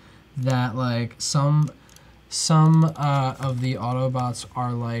read, that like some of the Autobots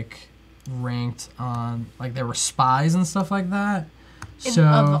are like ranked on, like there were spies and stuff like that. Of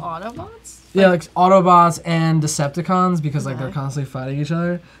Autobots? Yeah, like Autobots and Decepticons, because like they're constantly fighting each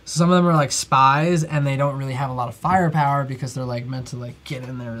other. So some of them are like spies, and they don't really have a lot of firepower because they're like meant to like get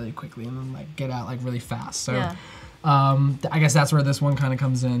in there really quickly and then like get out like really fast. So yeah. I guess that's where this one kind of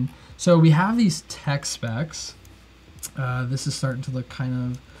comes in. So we have these tech specs. This is starting to look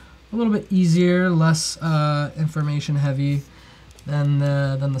kind of a little bit easier, less information heavy than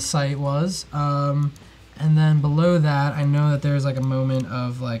the site was. And then below that, I know that there's like a moment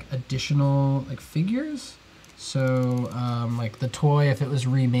of like additional like figures. So like the toy, if it was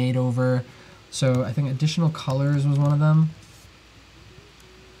remade over. So I think additional colors was one of them.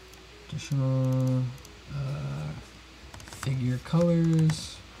 Additional figure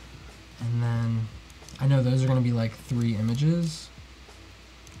colors. And then I know those are going to be like 3 images.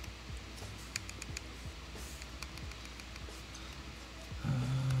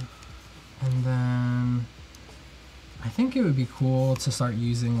 And then I think it would be cool to start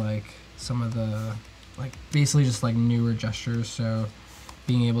using like some of the like basically just like newer gestures. So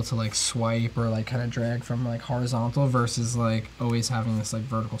being able to like swipe or like kind of drag from like horizontal versus like always having this like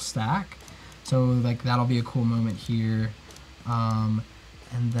vertical stack. So like that'll be a cool moment here.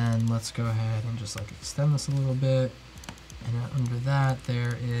 And then let's go ahead and just like extend this a little bit. And under that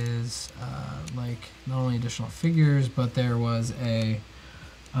there is like not only additional figures, but there was a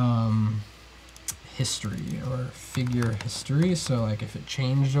history or figure history. So like if it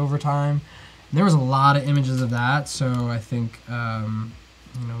changed over time, there was a lot of images of that. So I think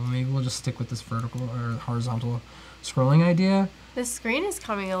you know, maybe we'll just stick with this vertical or horizontal scrolling idea. The screen is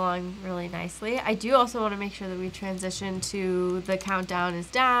coming along really nicely. I do also want to make sure that we transition to the countdown is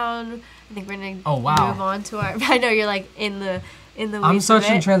down. I think we're gonna move on to our. I know you're like in the. I'm such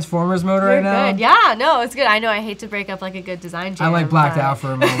in Transformers mode right now. Good. Yeah, no, it's good. I know I hate to break up like a good design jam. I like blacked out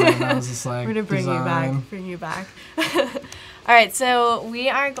for a moment and I was just like, we're gonna bring you back. All right, so we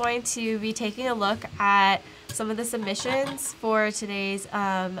are going to be taking a look at some of the submissions for today's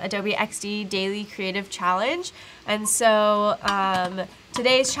Adobe XD Daily Creative Challenge. And so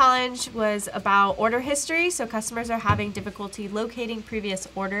today's challenge was about order history. So customers are having difficulty locating previous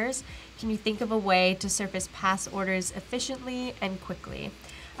orders. Can you think of a way to surface past orders efficiently and quickly?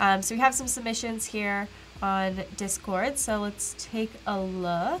 So we have some submissions here on Discord. So let's take a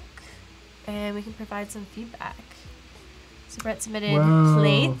look and we can provide some feedback. So Brett submitted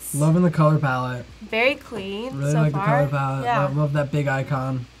plates. Loving the color palette. Very clean really so like far. The color palette. Yeah. Love that big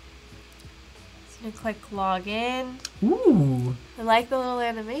icon. So I'm gonna click login. Ooh. I like the little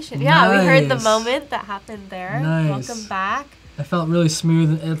animation. Nice. Yeah, we heard the moment that happened there. Nice. Welcome back. It felt really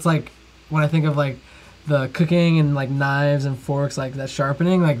smooth. It's like when I think of like the cooking and like knives and forks, like that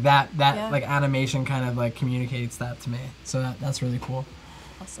sharpening, like that like animation kind of like communicates that to me. So that's really cool.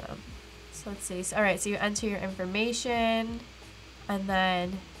 Awesome. So let's see. So, all right, so you enter your information and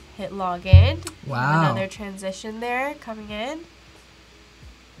then hit login. Wow. Another transition there coming in.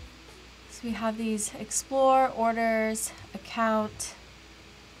 So we have these explore, orders, account.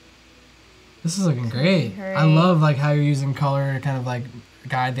 This is looking great. I love like how you're using color to kind of like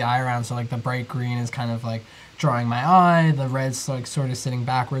guide the eye around. So like the bright green is kind of like drawing my eye. The red's like sort of sitting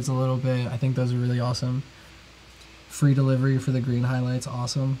backwards a little bit. I think those are really awesome. Free delivery for the green highlights.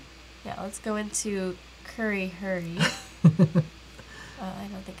 Awesome. Yeah, let's go into Curry Hurry. I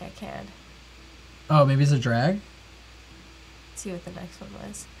don't think I can. Oh, maybe it's a drag? Let's see what the next one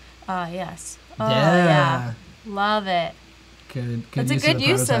was. Yes. Oh, yeah. Love it. Good That's use a good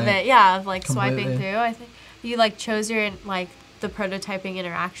use of it. Yeah, of like Completely. swiping through. I think you like chose your like the prototyping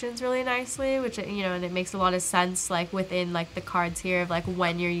interactions really nicely, which you know, and it makes a lot of sense like within like the cards here of like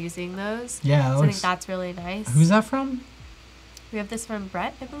when you're using those. Yeah, so I think that's really nice. Who's that from? We have this from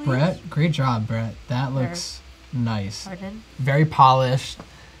Brett, I believe. Brett? Great job, Brett. That looks nice. Pardon? Very polished.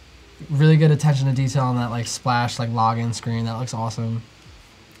 Really good attention to detail on that like splash like login screen. That looks awesome.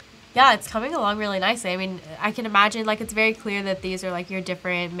 Yeah, it's coming along really nicely. I mean, I can imagine like it's very clear that these are like your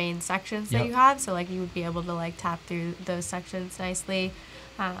different main sections that you have. So like you would be able to like tap through those sections nicely.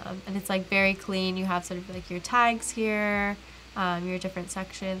 And it's like very clean. You have sort of like your tags here, your different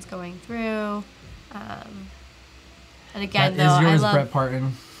sections going through. And again, that is yours, I love Brett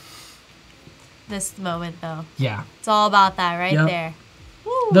Parton. this moment though. Yeah. It's all about that right there.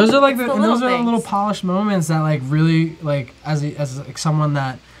 Woo, those are like those are little polished moments that like really like as like someone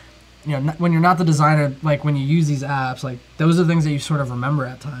that, you know, when you're not the designer, like when you use these apps, like those are things that you sort of remember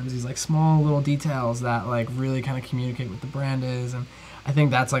at times. These like small little details that like really kind of communicate what the brand is, and I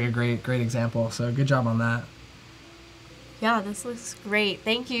think that's like a great example. So good job on that. Yeah, this looks great.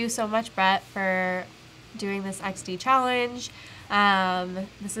 Thank you so much, Brett, for doing this XD challenge.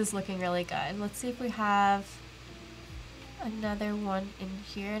 This is looking really good. Let's see if we have another one in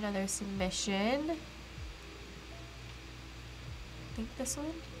here, another submission. I think this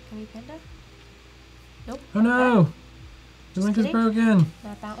one. Can we panda? Nope. Oh no! The link is broken.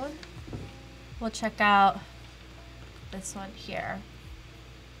 Not that one. We'll check out this one here.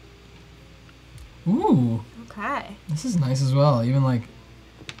 Ooh. Okay. This is nice as well. Even like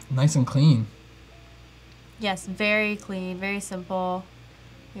nice and clean. Yes, very clean, very simple.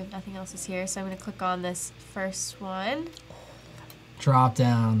 We have nothing else is here, so I'm going to click on this first one. Drop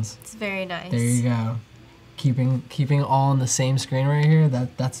downs. It's very nice. There you go. Keeping all on the same screen right here.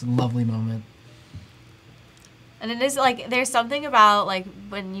 That's a lovely moment. And it is like, there's something about like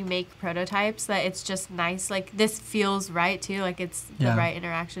when you make prototypes that it's just nice. Like this feels right too. Like it's the right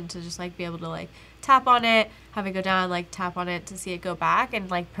interaction to just like be able to like tap on it, have it go down, like tap on it to see it go back, and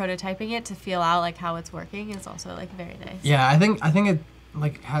like prototyping it to feel out like how it's working is also like very nice. Yeah, I think it,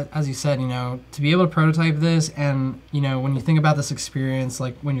 like as you said, you know, to be able to prototype this, and you know, when you think about this experience,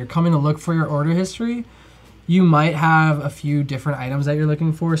 like when you're coming to look for your order history, you might have a few different items that you're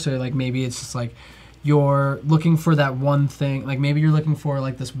looking for. So like maybe it's just like you're looking for that one thing, like maybe you're looking for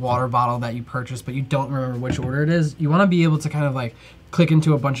like this water bottle that you purchased, but you don't remember which order it is. You want to be able to kind of like click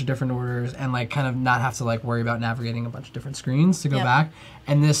into a bunch of different orders and like kind of not have to like worry about navigating a bunch of different screens to go back.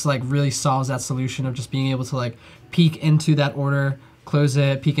 And this like really solves that solution of just being able to like peek into that order, close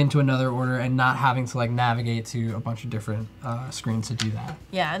it, peek into another order, and not having to like navigate to a bunch of different screens to do that.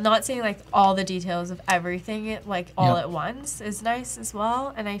 Yeah, and not seeing like all the details of everything like all at once is nice as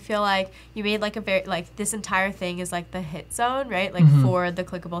well. And I feel like you made like a very like this entire thing is like the hit zone, right? Like for the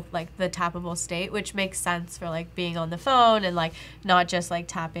clickable, like the tappable state, which makes sense for like being on the phone and like not just like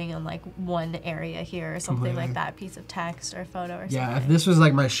tapping on like one area here or something like that, piece of text or photo or something. Yeah, if this was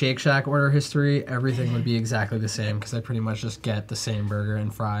like my Shake Shack order history, everything would be exactly the same because I pretty much just get the same burger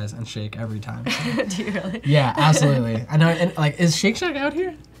and fries and shake every time. Do you really? Yeah, absolutely. I know. And like, is Shake Shack out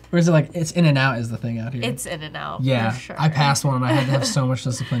here, or is it like it's In-N-Out is the thing out here? It's In-N-Out. Yeah, for sure. I passed one and I had to have so much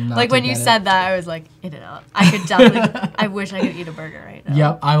discipline. Not like to when you get said it. that, I was like In-N-Out. I could definitely. I wish I could eat a burger right now.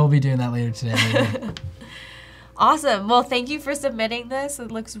 Yep, I will be doing that later today. Maybe. Awesome. Well, thank you for submitting this.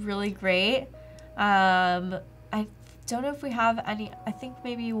 It looks really great. I don't know if we have any. I think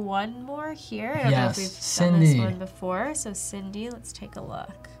maybe one more here. I don't know if we've done this one before. So Cindy, let's take a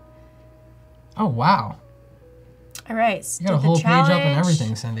look. Oh wow! All right, You got a whole page up and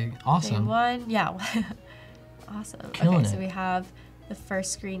everything, Cindy. Awesome. Day one, yeah. Awesome. Killing okay, so it. we have the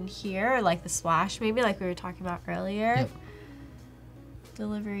first screen here, like the splash, maybe like we were talking about earlier. Yep.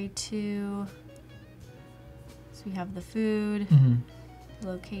 Delivery to. So we have the food,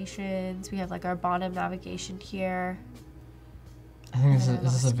 locations. We have like our bottom navigation here. I think is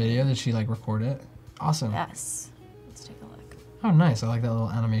this a video? Did she like record it? Awesome. Yes. Let's take a look. Oh, nice. I like that little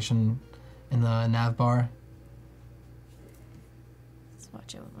animation in the nav bar. Let's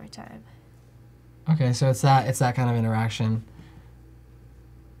watch it one more time. Okay, so it's that kind of interaction.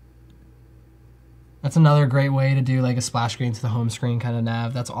 That's another great way to do like a splash screen to the home screen kind of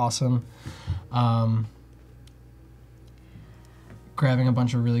nav. That's awesome. Grabbing a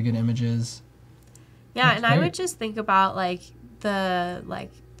bunch of really good images. Yeah, That's and great. I would just think about like the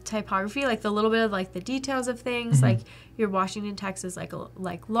like typography, like the little bit of like the details of things. Like your Washington text is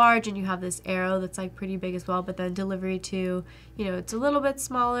like large, and you have this arrow that's like pretty big as well. But then delivery to, you know, it's a little bit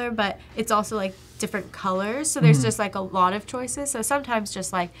smaller, but it's also like different colors. So there's just like a lot of choices. So sometimes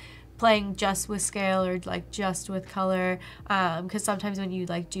just like playing just with scale or like just with color, because sometimes when you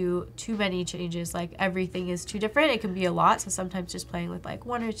like do too many changes, like everything is too different, it can be a lot. So sometimes just playing with like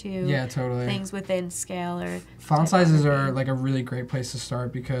one or two things within scale or font sizes are like a really great place to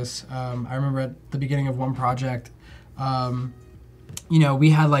start because I remember at the beginning of one project, you know, we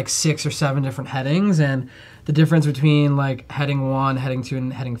had like 6 or 7 different headings, and the difference between like heading 1, heading 2,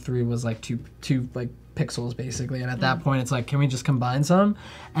 and heading 3 was like two like pixels basically. And at that point it's like, can we just combine some?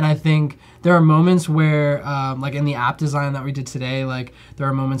 And I think there are moments where like in the app design that we did today, like there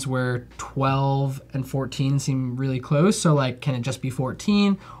are moments where 12 and 14 seem really close. So like, can it just be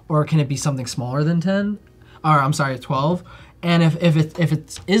 14, or can it be something smaller than 10? Or I'm sorry, 12. And if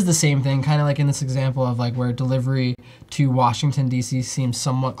it is the same thing, kind of like in this example of like where delivery to Washington DC seems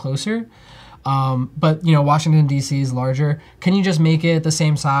somewhat closer, but you know, Washington DC is larger. Can you just make it the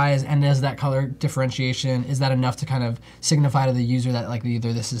same size, and is that color differentiation, is that enough to kind of signify to the user that like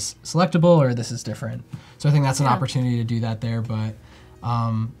either this is selectable or this is different? So I think that's an opportunity to do that there, but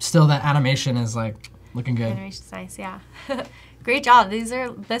still that animation is like looking good. Animation's nice, yeah. Great job.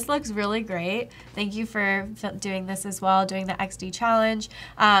 This looks really great. Thank you for doing this as well, doing the XD challenge.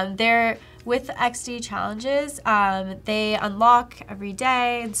 With XD challenges, they unlock every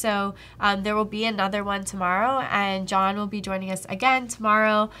day, and so there will be another one tomorrow, and Jon will be joining us again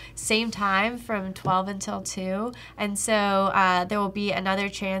tomorrow, same time from 12 until 2, and so there will be another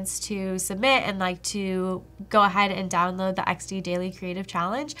chance to submit and like to go ahead and download the XD Daily Creative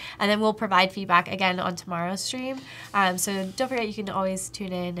Challenge, and then we'll provide feedback again on tomorrow's stream. So don't forget, you can always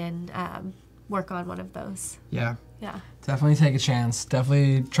tune in and work on one of those. Yeah. Yeah. Definitely take a chance.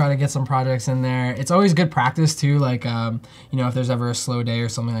 Definitely try to get some projects in there. It's always good practice too. Like, you know, if there's ever a slow day or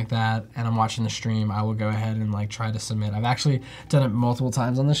something like that, and I'm watching the stream, I will go ahead and like try to submit. I've actually done it multiple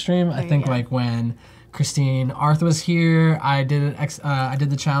times on the stream. I think like when Christine Arth was here. I did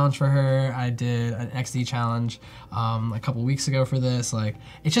the challenge for her. I did an XD challenge a couple weeks ago for this. Like,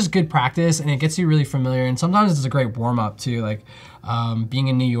 it's just good practice, and it gets you really familiar. And sometimes it's a great warm up too. Like, being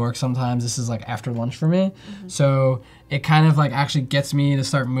in New York, sometimes this is like after lunch for me. So it kind of like actually gets me to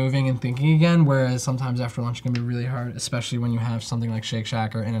start moving and thinking again. Whereas sometimes after lunch can be really hard, especially when you have something like Shake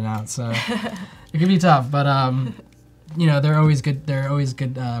Shack or In-N-Out. So it can be tough, but you know, they're always good. They're always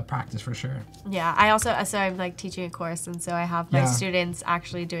good practice for sure. Yeah, I also, so I'm like teaching a course, and so I have my students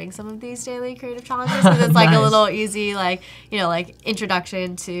actually doing some of these daily creative challenges, because it's like a little easy, like, you know, like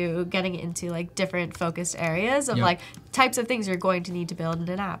introduction to getting into like different focused areas of like types of things you're going to need to build in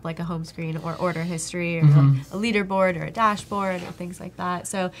an app, like a home screen or order history or like a leaderboard or a dashboard or things like that.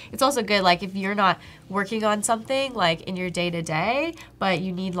 So it's also good, like if you're not working on something like in your day to day, but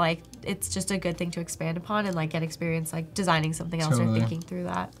you need like, it's just a good thing to expand upon and like get experience like designing something else or thinking through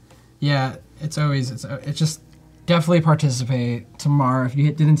that. Yeah, it's just definitely participate tomorrow. If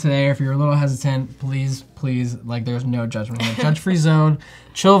you didn't today, or if you're a little hesitant, please, like there's no judgment here. Judge-free zone,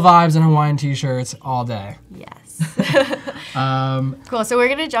 chill vibes and Hawaiian t-shirts all day. Yes. Cool, so we're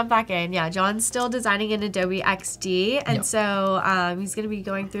gonna jump back in. Yeah, Jon's still designing in Adobe XD, and so he's gonna be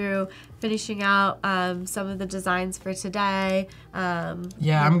going through finishing out some of the designs for today.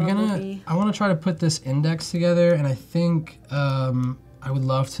 Yeah, I want to try to put this index together, and I think I would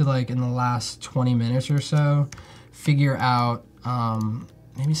love to, like, in the last 20 minutes or so, figure out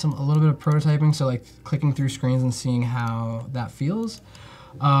maybe a little bit of prototyping, so like clicking through screens and seeing how that feels.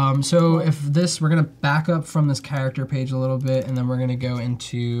 So we're gonna back up from this character page a little bit, and then we're gonna go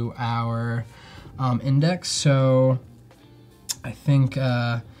into our index. So I think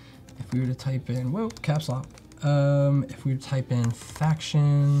if we were to type in, caps lock. If we were to type in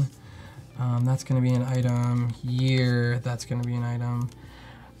faction, that's gonna be an item. Year, that's gonna be an item.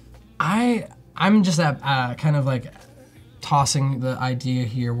 I'm just kind of like tossing the idea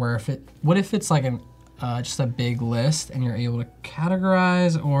here where what if it's like just a big list and you're able to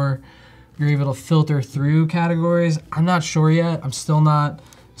categorize, or you're able to filter through categories. I'm not sure yet. I'm still not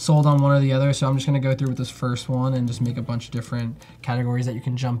sold on one or the other, so I'm just gonna go through with this first one and just make a bunch of different categories that you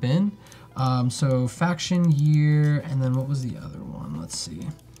can jump in. So faction, year, and then what was the other one? Let's see.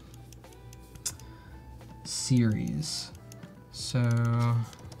 Series. So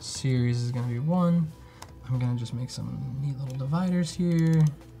series is gonna be one. I'm gonna just make some neat little dividers here.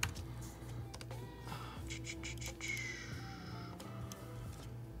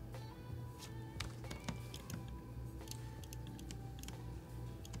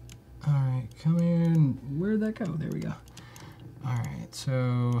 All right, come here. Where'd that go? There we go. All right,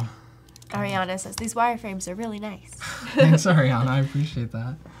 so. Ariana says, these wireframes are really nice. Thanks, Ariana, I appreciate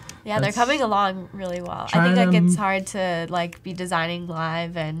that. Yeah, they're coming along really well. I think that gets hard to like be designing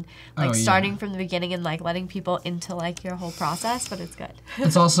live and like starting from the beginning and like letting people into like your whole process, but it's good.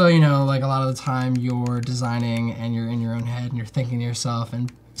 It's also, you know, like a lot of the time you're designing and you're in your own head and you're thinking to yourself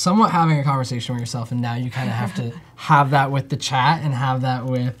and somewhat having a conversation with yourself, and now you kind of have to have that with the chat and have that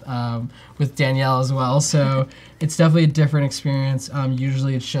with Danielle as well. So it's definitely a different experience.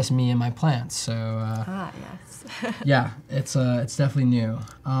 Usually it's just me and my plants. So yes. yeah, it's definitely new.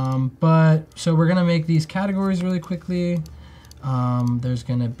 So we're gonna make these categories really quickly. There's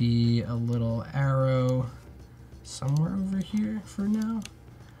gonna be a little arrow somewhere over here for now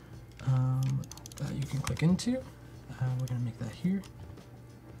that you can click into. We're gonna make that here.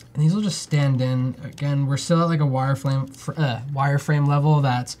 And these will just stand in. Again, we're still at like a wireframe level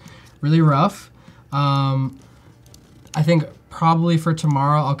that's really rough. I think probably for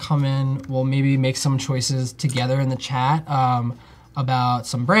tomorrow I'll come in, we'll maybe make some choices together in the chat about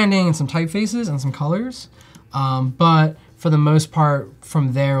some branding and some typefaces and some colors. But for the most part,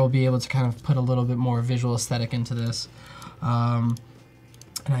 from there we'll be able to kind of put a little bit more visual aesthetic into this.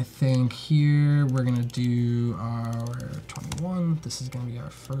 And I think here we're gonna do our 21. This is gonna be our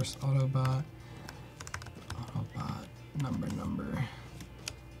first Autobot number.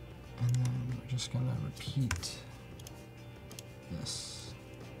 And then we're just gonna repeat this.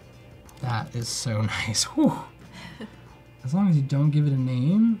 That is so nice. Whew. As long as you don't give it a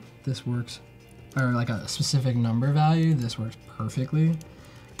name, this works, or like a specific number value, this works perfectly.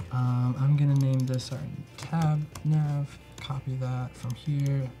 I'm gonna name this our tab nav. Copy that from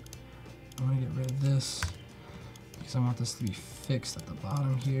here. I want to get rid of this because I want this to be fixed at the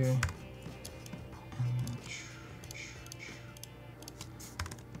bottom here. And then,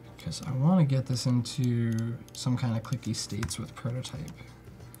 because I want to get this into some kind of clicky states with prototype.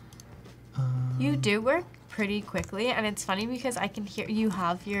 You do work pretty quickly, and it's funny because I can hear you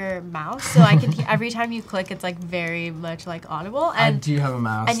have your mouse, so I can hear every time you click, it's like very much like audible. And I do have a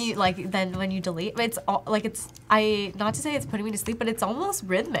mouse. And you like then when you delete, it's all like I not to say it's putting me to sleep, but it's almost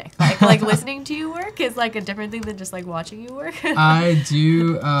rhythmic. Like listening to you work is like a different thing than just like watching you work. I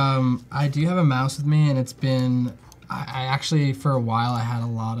do have a mouse with me, and it's been I actually for a while I had a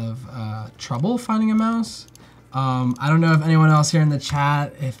lot of trouble finding a mouse. I don't know if anyone else here in the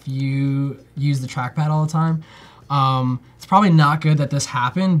chat, if you use the trackpad all the time. It's probably not good that this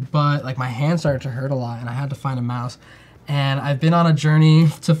happened, but like my hand started to hurt a lot and I had to find a mouse. And I've been on a journey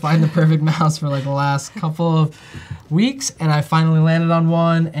to find the perfect mouse for like the last couple of weeks, and I finally landed on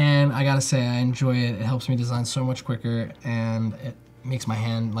one, and I gotta say I enjoy it. It helps me design so much quicker, and it makes my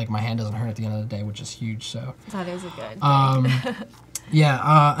hand doesn't hurt at the end of the day, which is huge. So that is a good thing.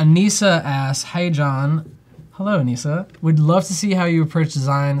 Yeah, Anissa asks, "Hey John." Hello, Anissa. Would love to see how you approach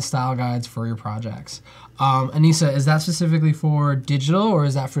design style guides for your projects. Anissa, is that specifically for digital or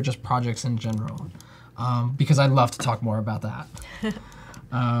is that for just projects in general? Because I'd love to talk more about that.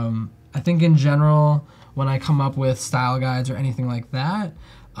 I think in general, when I come up with style guides or anything like that,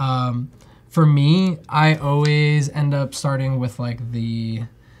 for me, I always end up starting with like the,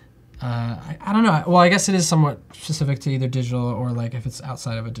 I don't know. Well, I guess it is somewhat specific to either digital or like if it's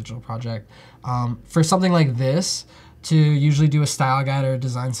outside of a digital project. For something like this, to usually do a style guide or a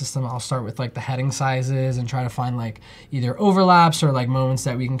design system, I'll start with like the heading sizes and try to find like either overlaps or like moments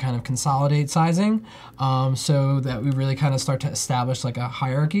that we can kind of consolidate sizing, so that we really kind of start to establish like a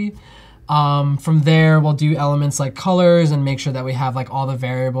hierarchy. From there, we'll do elements like colors and make sure that we have like all the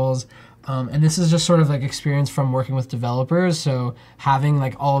variables. And this is just sort of like experience from working with developers. So having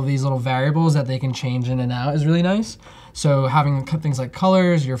like all of these little variables that they can change in and out is really nice. So having things like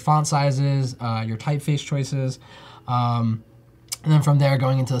colors, your font sizes, your typeface choices. And then from there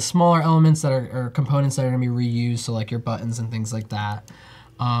going into the smaller elements that are components that are gonna be reused. So like your buttons and things like that.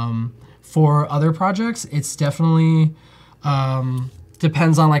 For other projects, it's definitely,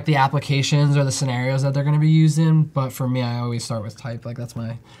 depends on like the applications or the scenarios that they're gonna be used in. But for me, I always start with type. Like it's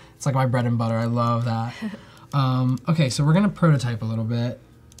like my bread and butter. I love that. Okay, so we're gonna prototype a little bit,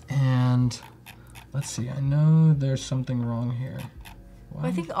 and let's see. I know there's something wrong here. Well,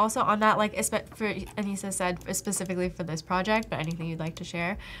 I think also on that, like, for Anissa said specifically for this project, but anything you'd like to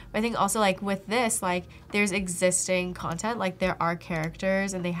share. But I think also like with this, like there's existing content, like there are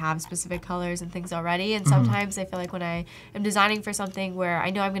characters and they have specific colors and things already. And sometimes I feel like when I am designing for something where I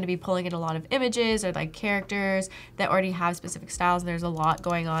know I'm going to be pulling in a lot of images or like characters that already have specific styles and there's a lot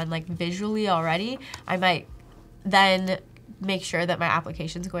going on like visually already, I might then make sure that my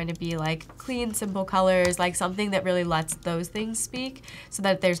application is going to be like clean, simple colors, like something that really lets those things speak so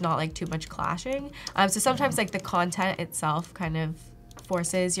that there's not like too much clashing. So sometimes like the content itself kind of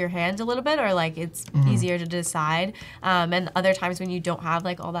forces your hand a little bit, or like it's easier to decide. And other times when you don't have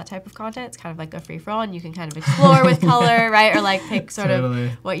like all that type of content, it's kind of like a free-for-all and you can kind of explore with color, right? Or like pick sort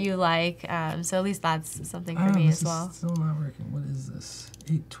of what you like. So at least that's something for me as well. This is still not working. What is this?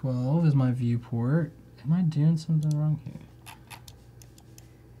 812 is my viewport. Am I doing something wrong here?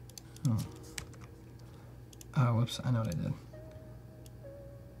 Oh, whoops, I know what I did.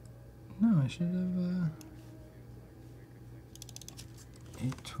 No, I should have,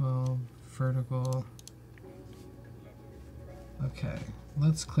 812, vertical. Okay,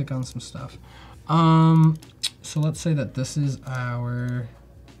 let's click on some stuff. So let's say that this is our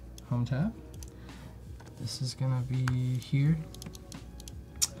home tab. This is gonna be here.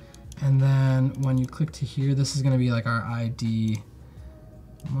 And then when you click to here, this is gonna be like our ID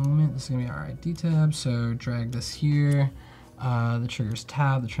moment. This is gonna be our ID tab, so drag this here. The triggers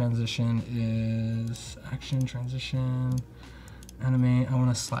tab, the transition is action, transition, animate. I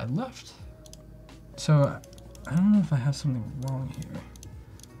wanna slide left. So I don't know if I have something wrong here.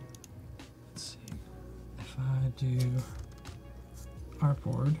 Let's see. If I do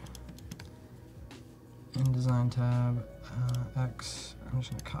artboard, in design tab, X, I'm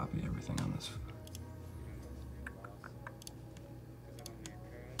just gonna copy everything on this.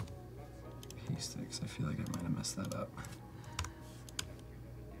 Paste it, 'cause I feel like I might have messed that up.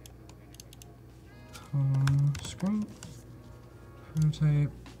 Home screen,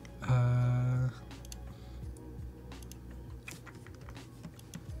 prototype, I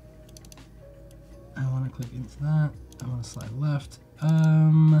want to click into that. I want to slide left.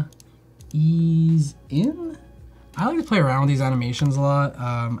 Ease in. I like to play around with these animations a lot.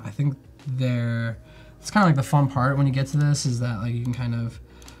 I think it's kind of like the fun part when you get to this is that like you can kind of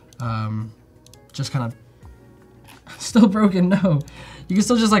just kind of still broken. No, you can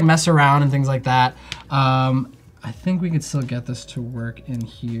still just like mess around and things like that. I think we could still get this to work in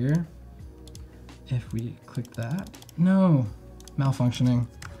here. if we click that. No, malfunctioning.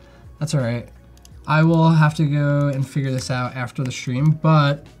 That's all right. I will have to go and figure this out after the stream,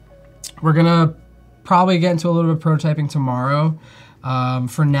 but we're gonna probably get into a little bit of prototyping tomorrow.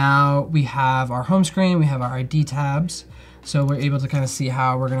 For now, we have our home screen, we have our ID tabs, so we're able to kind of see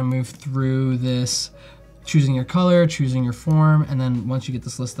how we're gonna move through this, choosing your color, choosing your form, and then once you get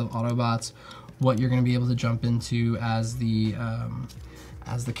this list of Autobots, what you're gonna be able to jump into as the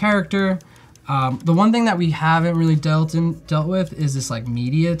character. The one thing that we haven't really dealt with is this like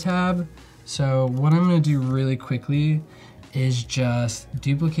media tab. So what I'm gonna do really quickly is just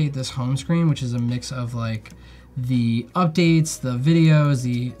duplicate this home screen, which is a mix of like the updates, the videos,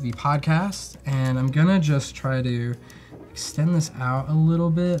 the podcast, and I'm gonna just try to extend this out a little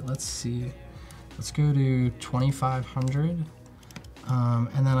bit. Let's see, let's go to 2500,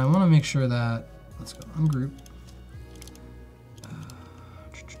 and then I wanna make sure that, let's go ungroup.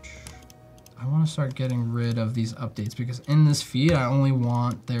 I want to start getting rid of these updates because in this feed, I only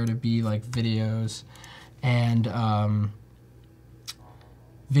want there to be like videos and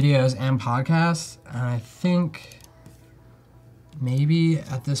podcasts. And I think maybe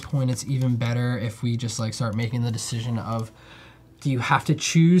at this point, it's even better if we just like start making the decision of, do you have to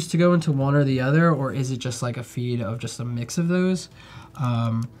choose to go into one or the other, or is it just like a feed of just a mix of those?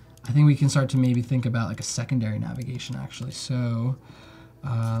 I think we can start to maybe think about like a secondary navigation actually. So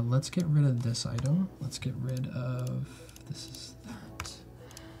let's get rid of this item. Let's get rid of, this is that.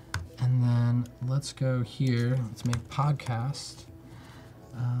 And then let's go here, let's make podcast.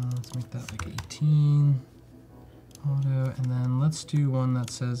 Let's make that like 18, auto, and then let's do one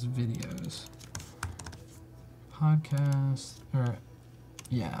that says videos. Podcast, or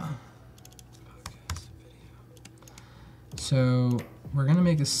yeah, podcast video. So we're gonna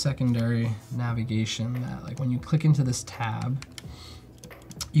make a secondary navigation that like when you click into this tab,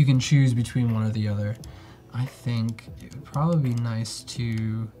 you can choose between one or the other. I think it would probably be nice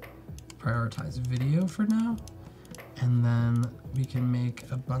to prioritize video for now, and then we can make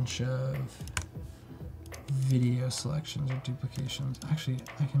a bunch of video selections or duplications. Actually,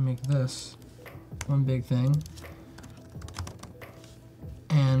 I can make this one big thing,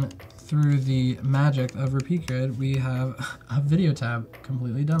 and through the magic of Repeat Grid, we have a video tab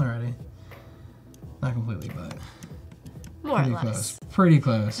completely done already. Not completely, but more or less. Pretty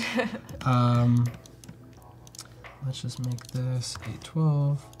close. Let's just make this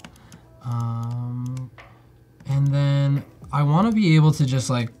 812. And then I want to be able to just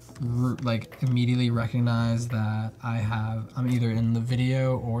like immediately recognize that I'm either in the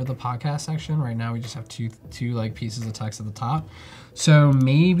video or the podcast section. Right now we just have two like pieces of text at the top. So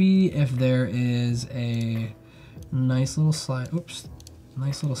maybe if there is a nice little slider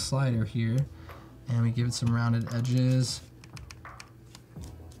here, and we give it some rounded edges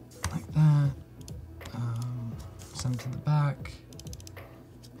like that, send it to the back,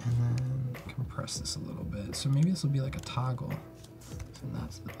 and then compress this a little bit. So maybe this will be like a toggle, and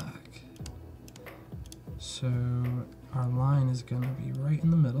that's the back. So our line is gonna be right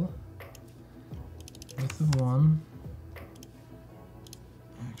in the middle, width of 1.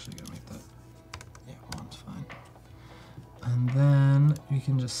 I'm actually gonna make that, yeah, 1's fine. And then we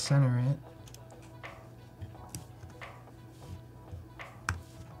can just center it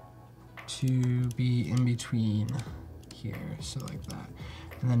to be in between here, so like that.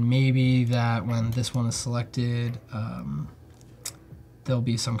 And then maybe that when this one is selected, there'll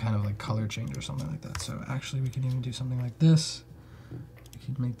be some kind of like color change or something like that. So actually we can even do something like this. We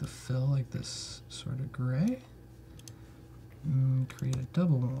could make the fill like this sort of gray. And create a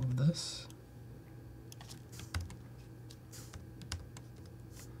double one of this.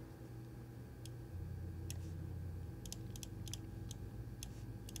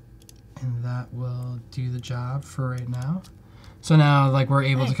 And that will do the job for right now. So now like we're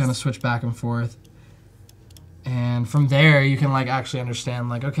able to kind of switch back and forth. And from there you can like actually understand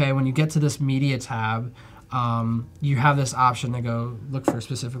like, okay, when you get to this media tab, you have this option to go look for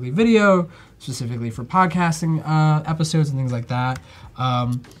specifically video, specifically for podcasting episodes and things like that.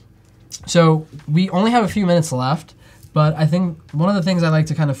 So we only have a few minutes left, but I think one of the things I like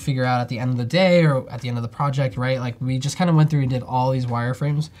to kind of figure out at the end of the day or at the end of the project, right? Like we just kind of went through and did all these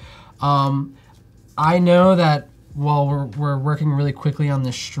wireframes. I know that while we're working really quickly on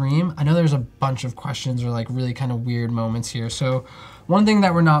this stream, I know there's a bunch of questions or like really kind of weird moments here. So one thing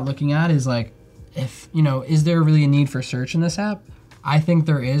that we're not looking at is like, if, you know, is there really a need for search in this app? I think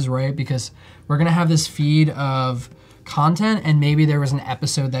there is, right? Because we're gonna have this feed of content and maybe there was an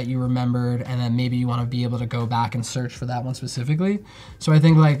episode that you remembered and then maybe you wanna be able to go back and search for that one specifically. So I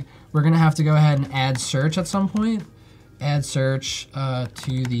think like we're gonna have to go ahead and add search at some point. Add search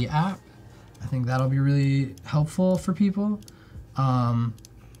to the app. I think that'll be really helpful for people.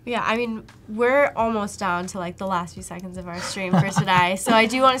 Yeah, I mean, we're almost down to like the last few seconds of our stream for today. So I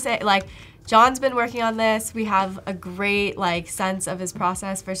do want to say, like, Jon's been working on this. We have a great like sense of his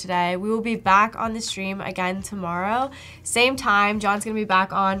process for today. We will be back on the stream again tomorrow. Same time, Jon's going to be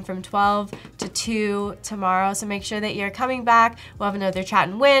back on from 12 to 2 tomorrow. So make sure that you're coming back. We'll have another chat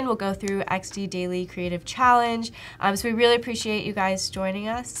and win. We'll go through XD Daily Creative Challenge. So we really appreciate you guys joining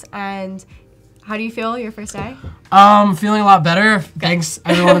us. And how do you feel your first day? Feeling a lot better. Thanks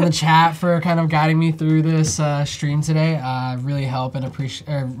everyone in the chat for kind of guiding me through this stream today. Really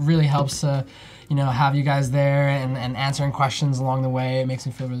helps have you guys there and answering questions along the way. It makes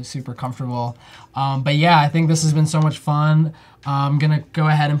me feel really super comfortable. But yeah, I think this has been so much fun. I'm gonna go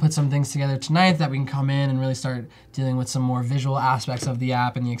ahead and put some things together tonight that we can come in and really start dealing with some more visual aspects of the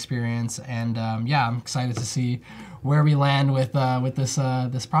app and the experience. And yeah, I'm excited to see where we land with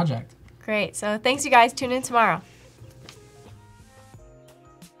this project. Great. So thanks, you guys. Tune in tomorrow.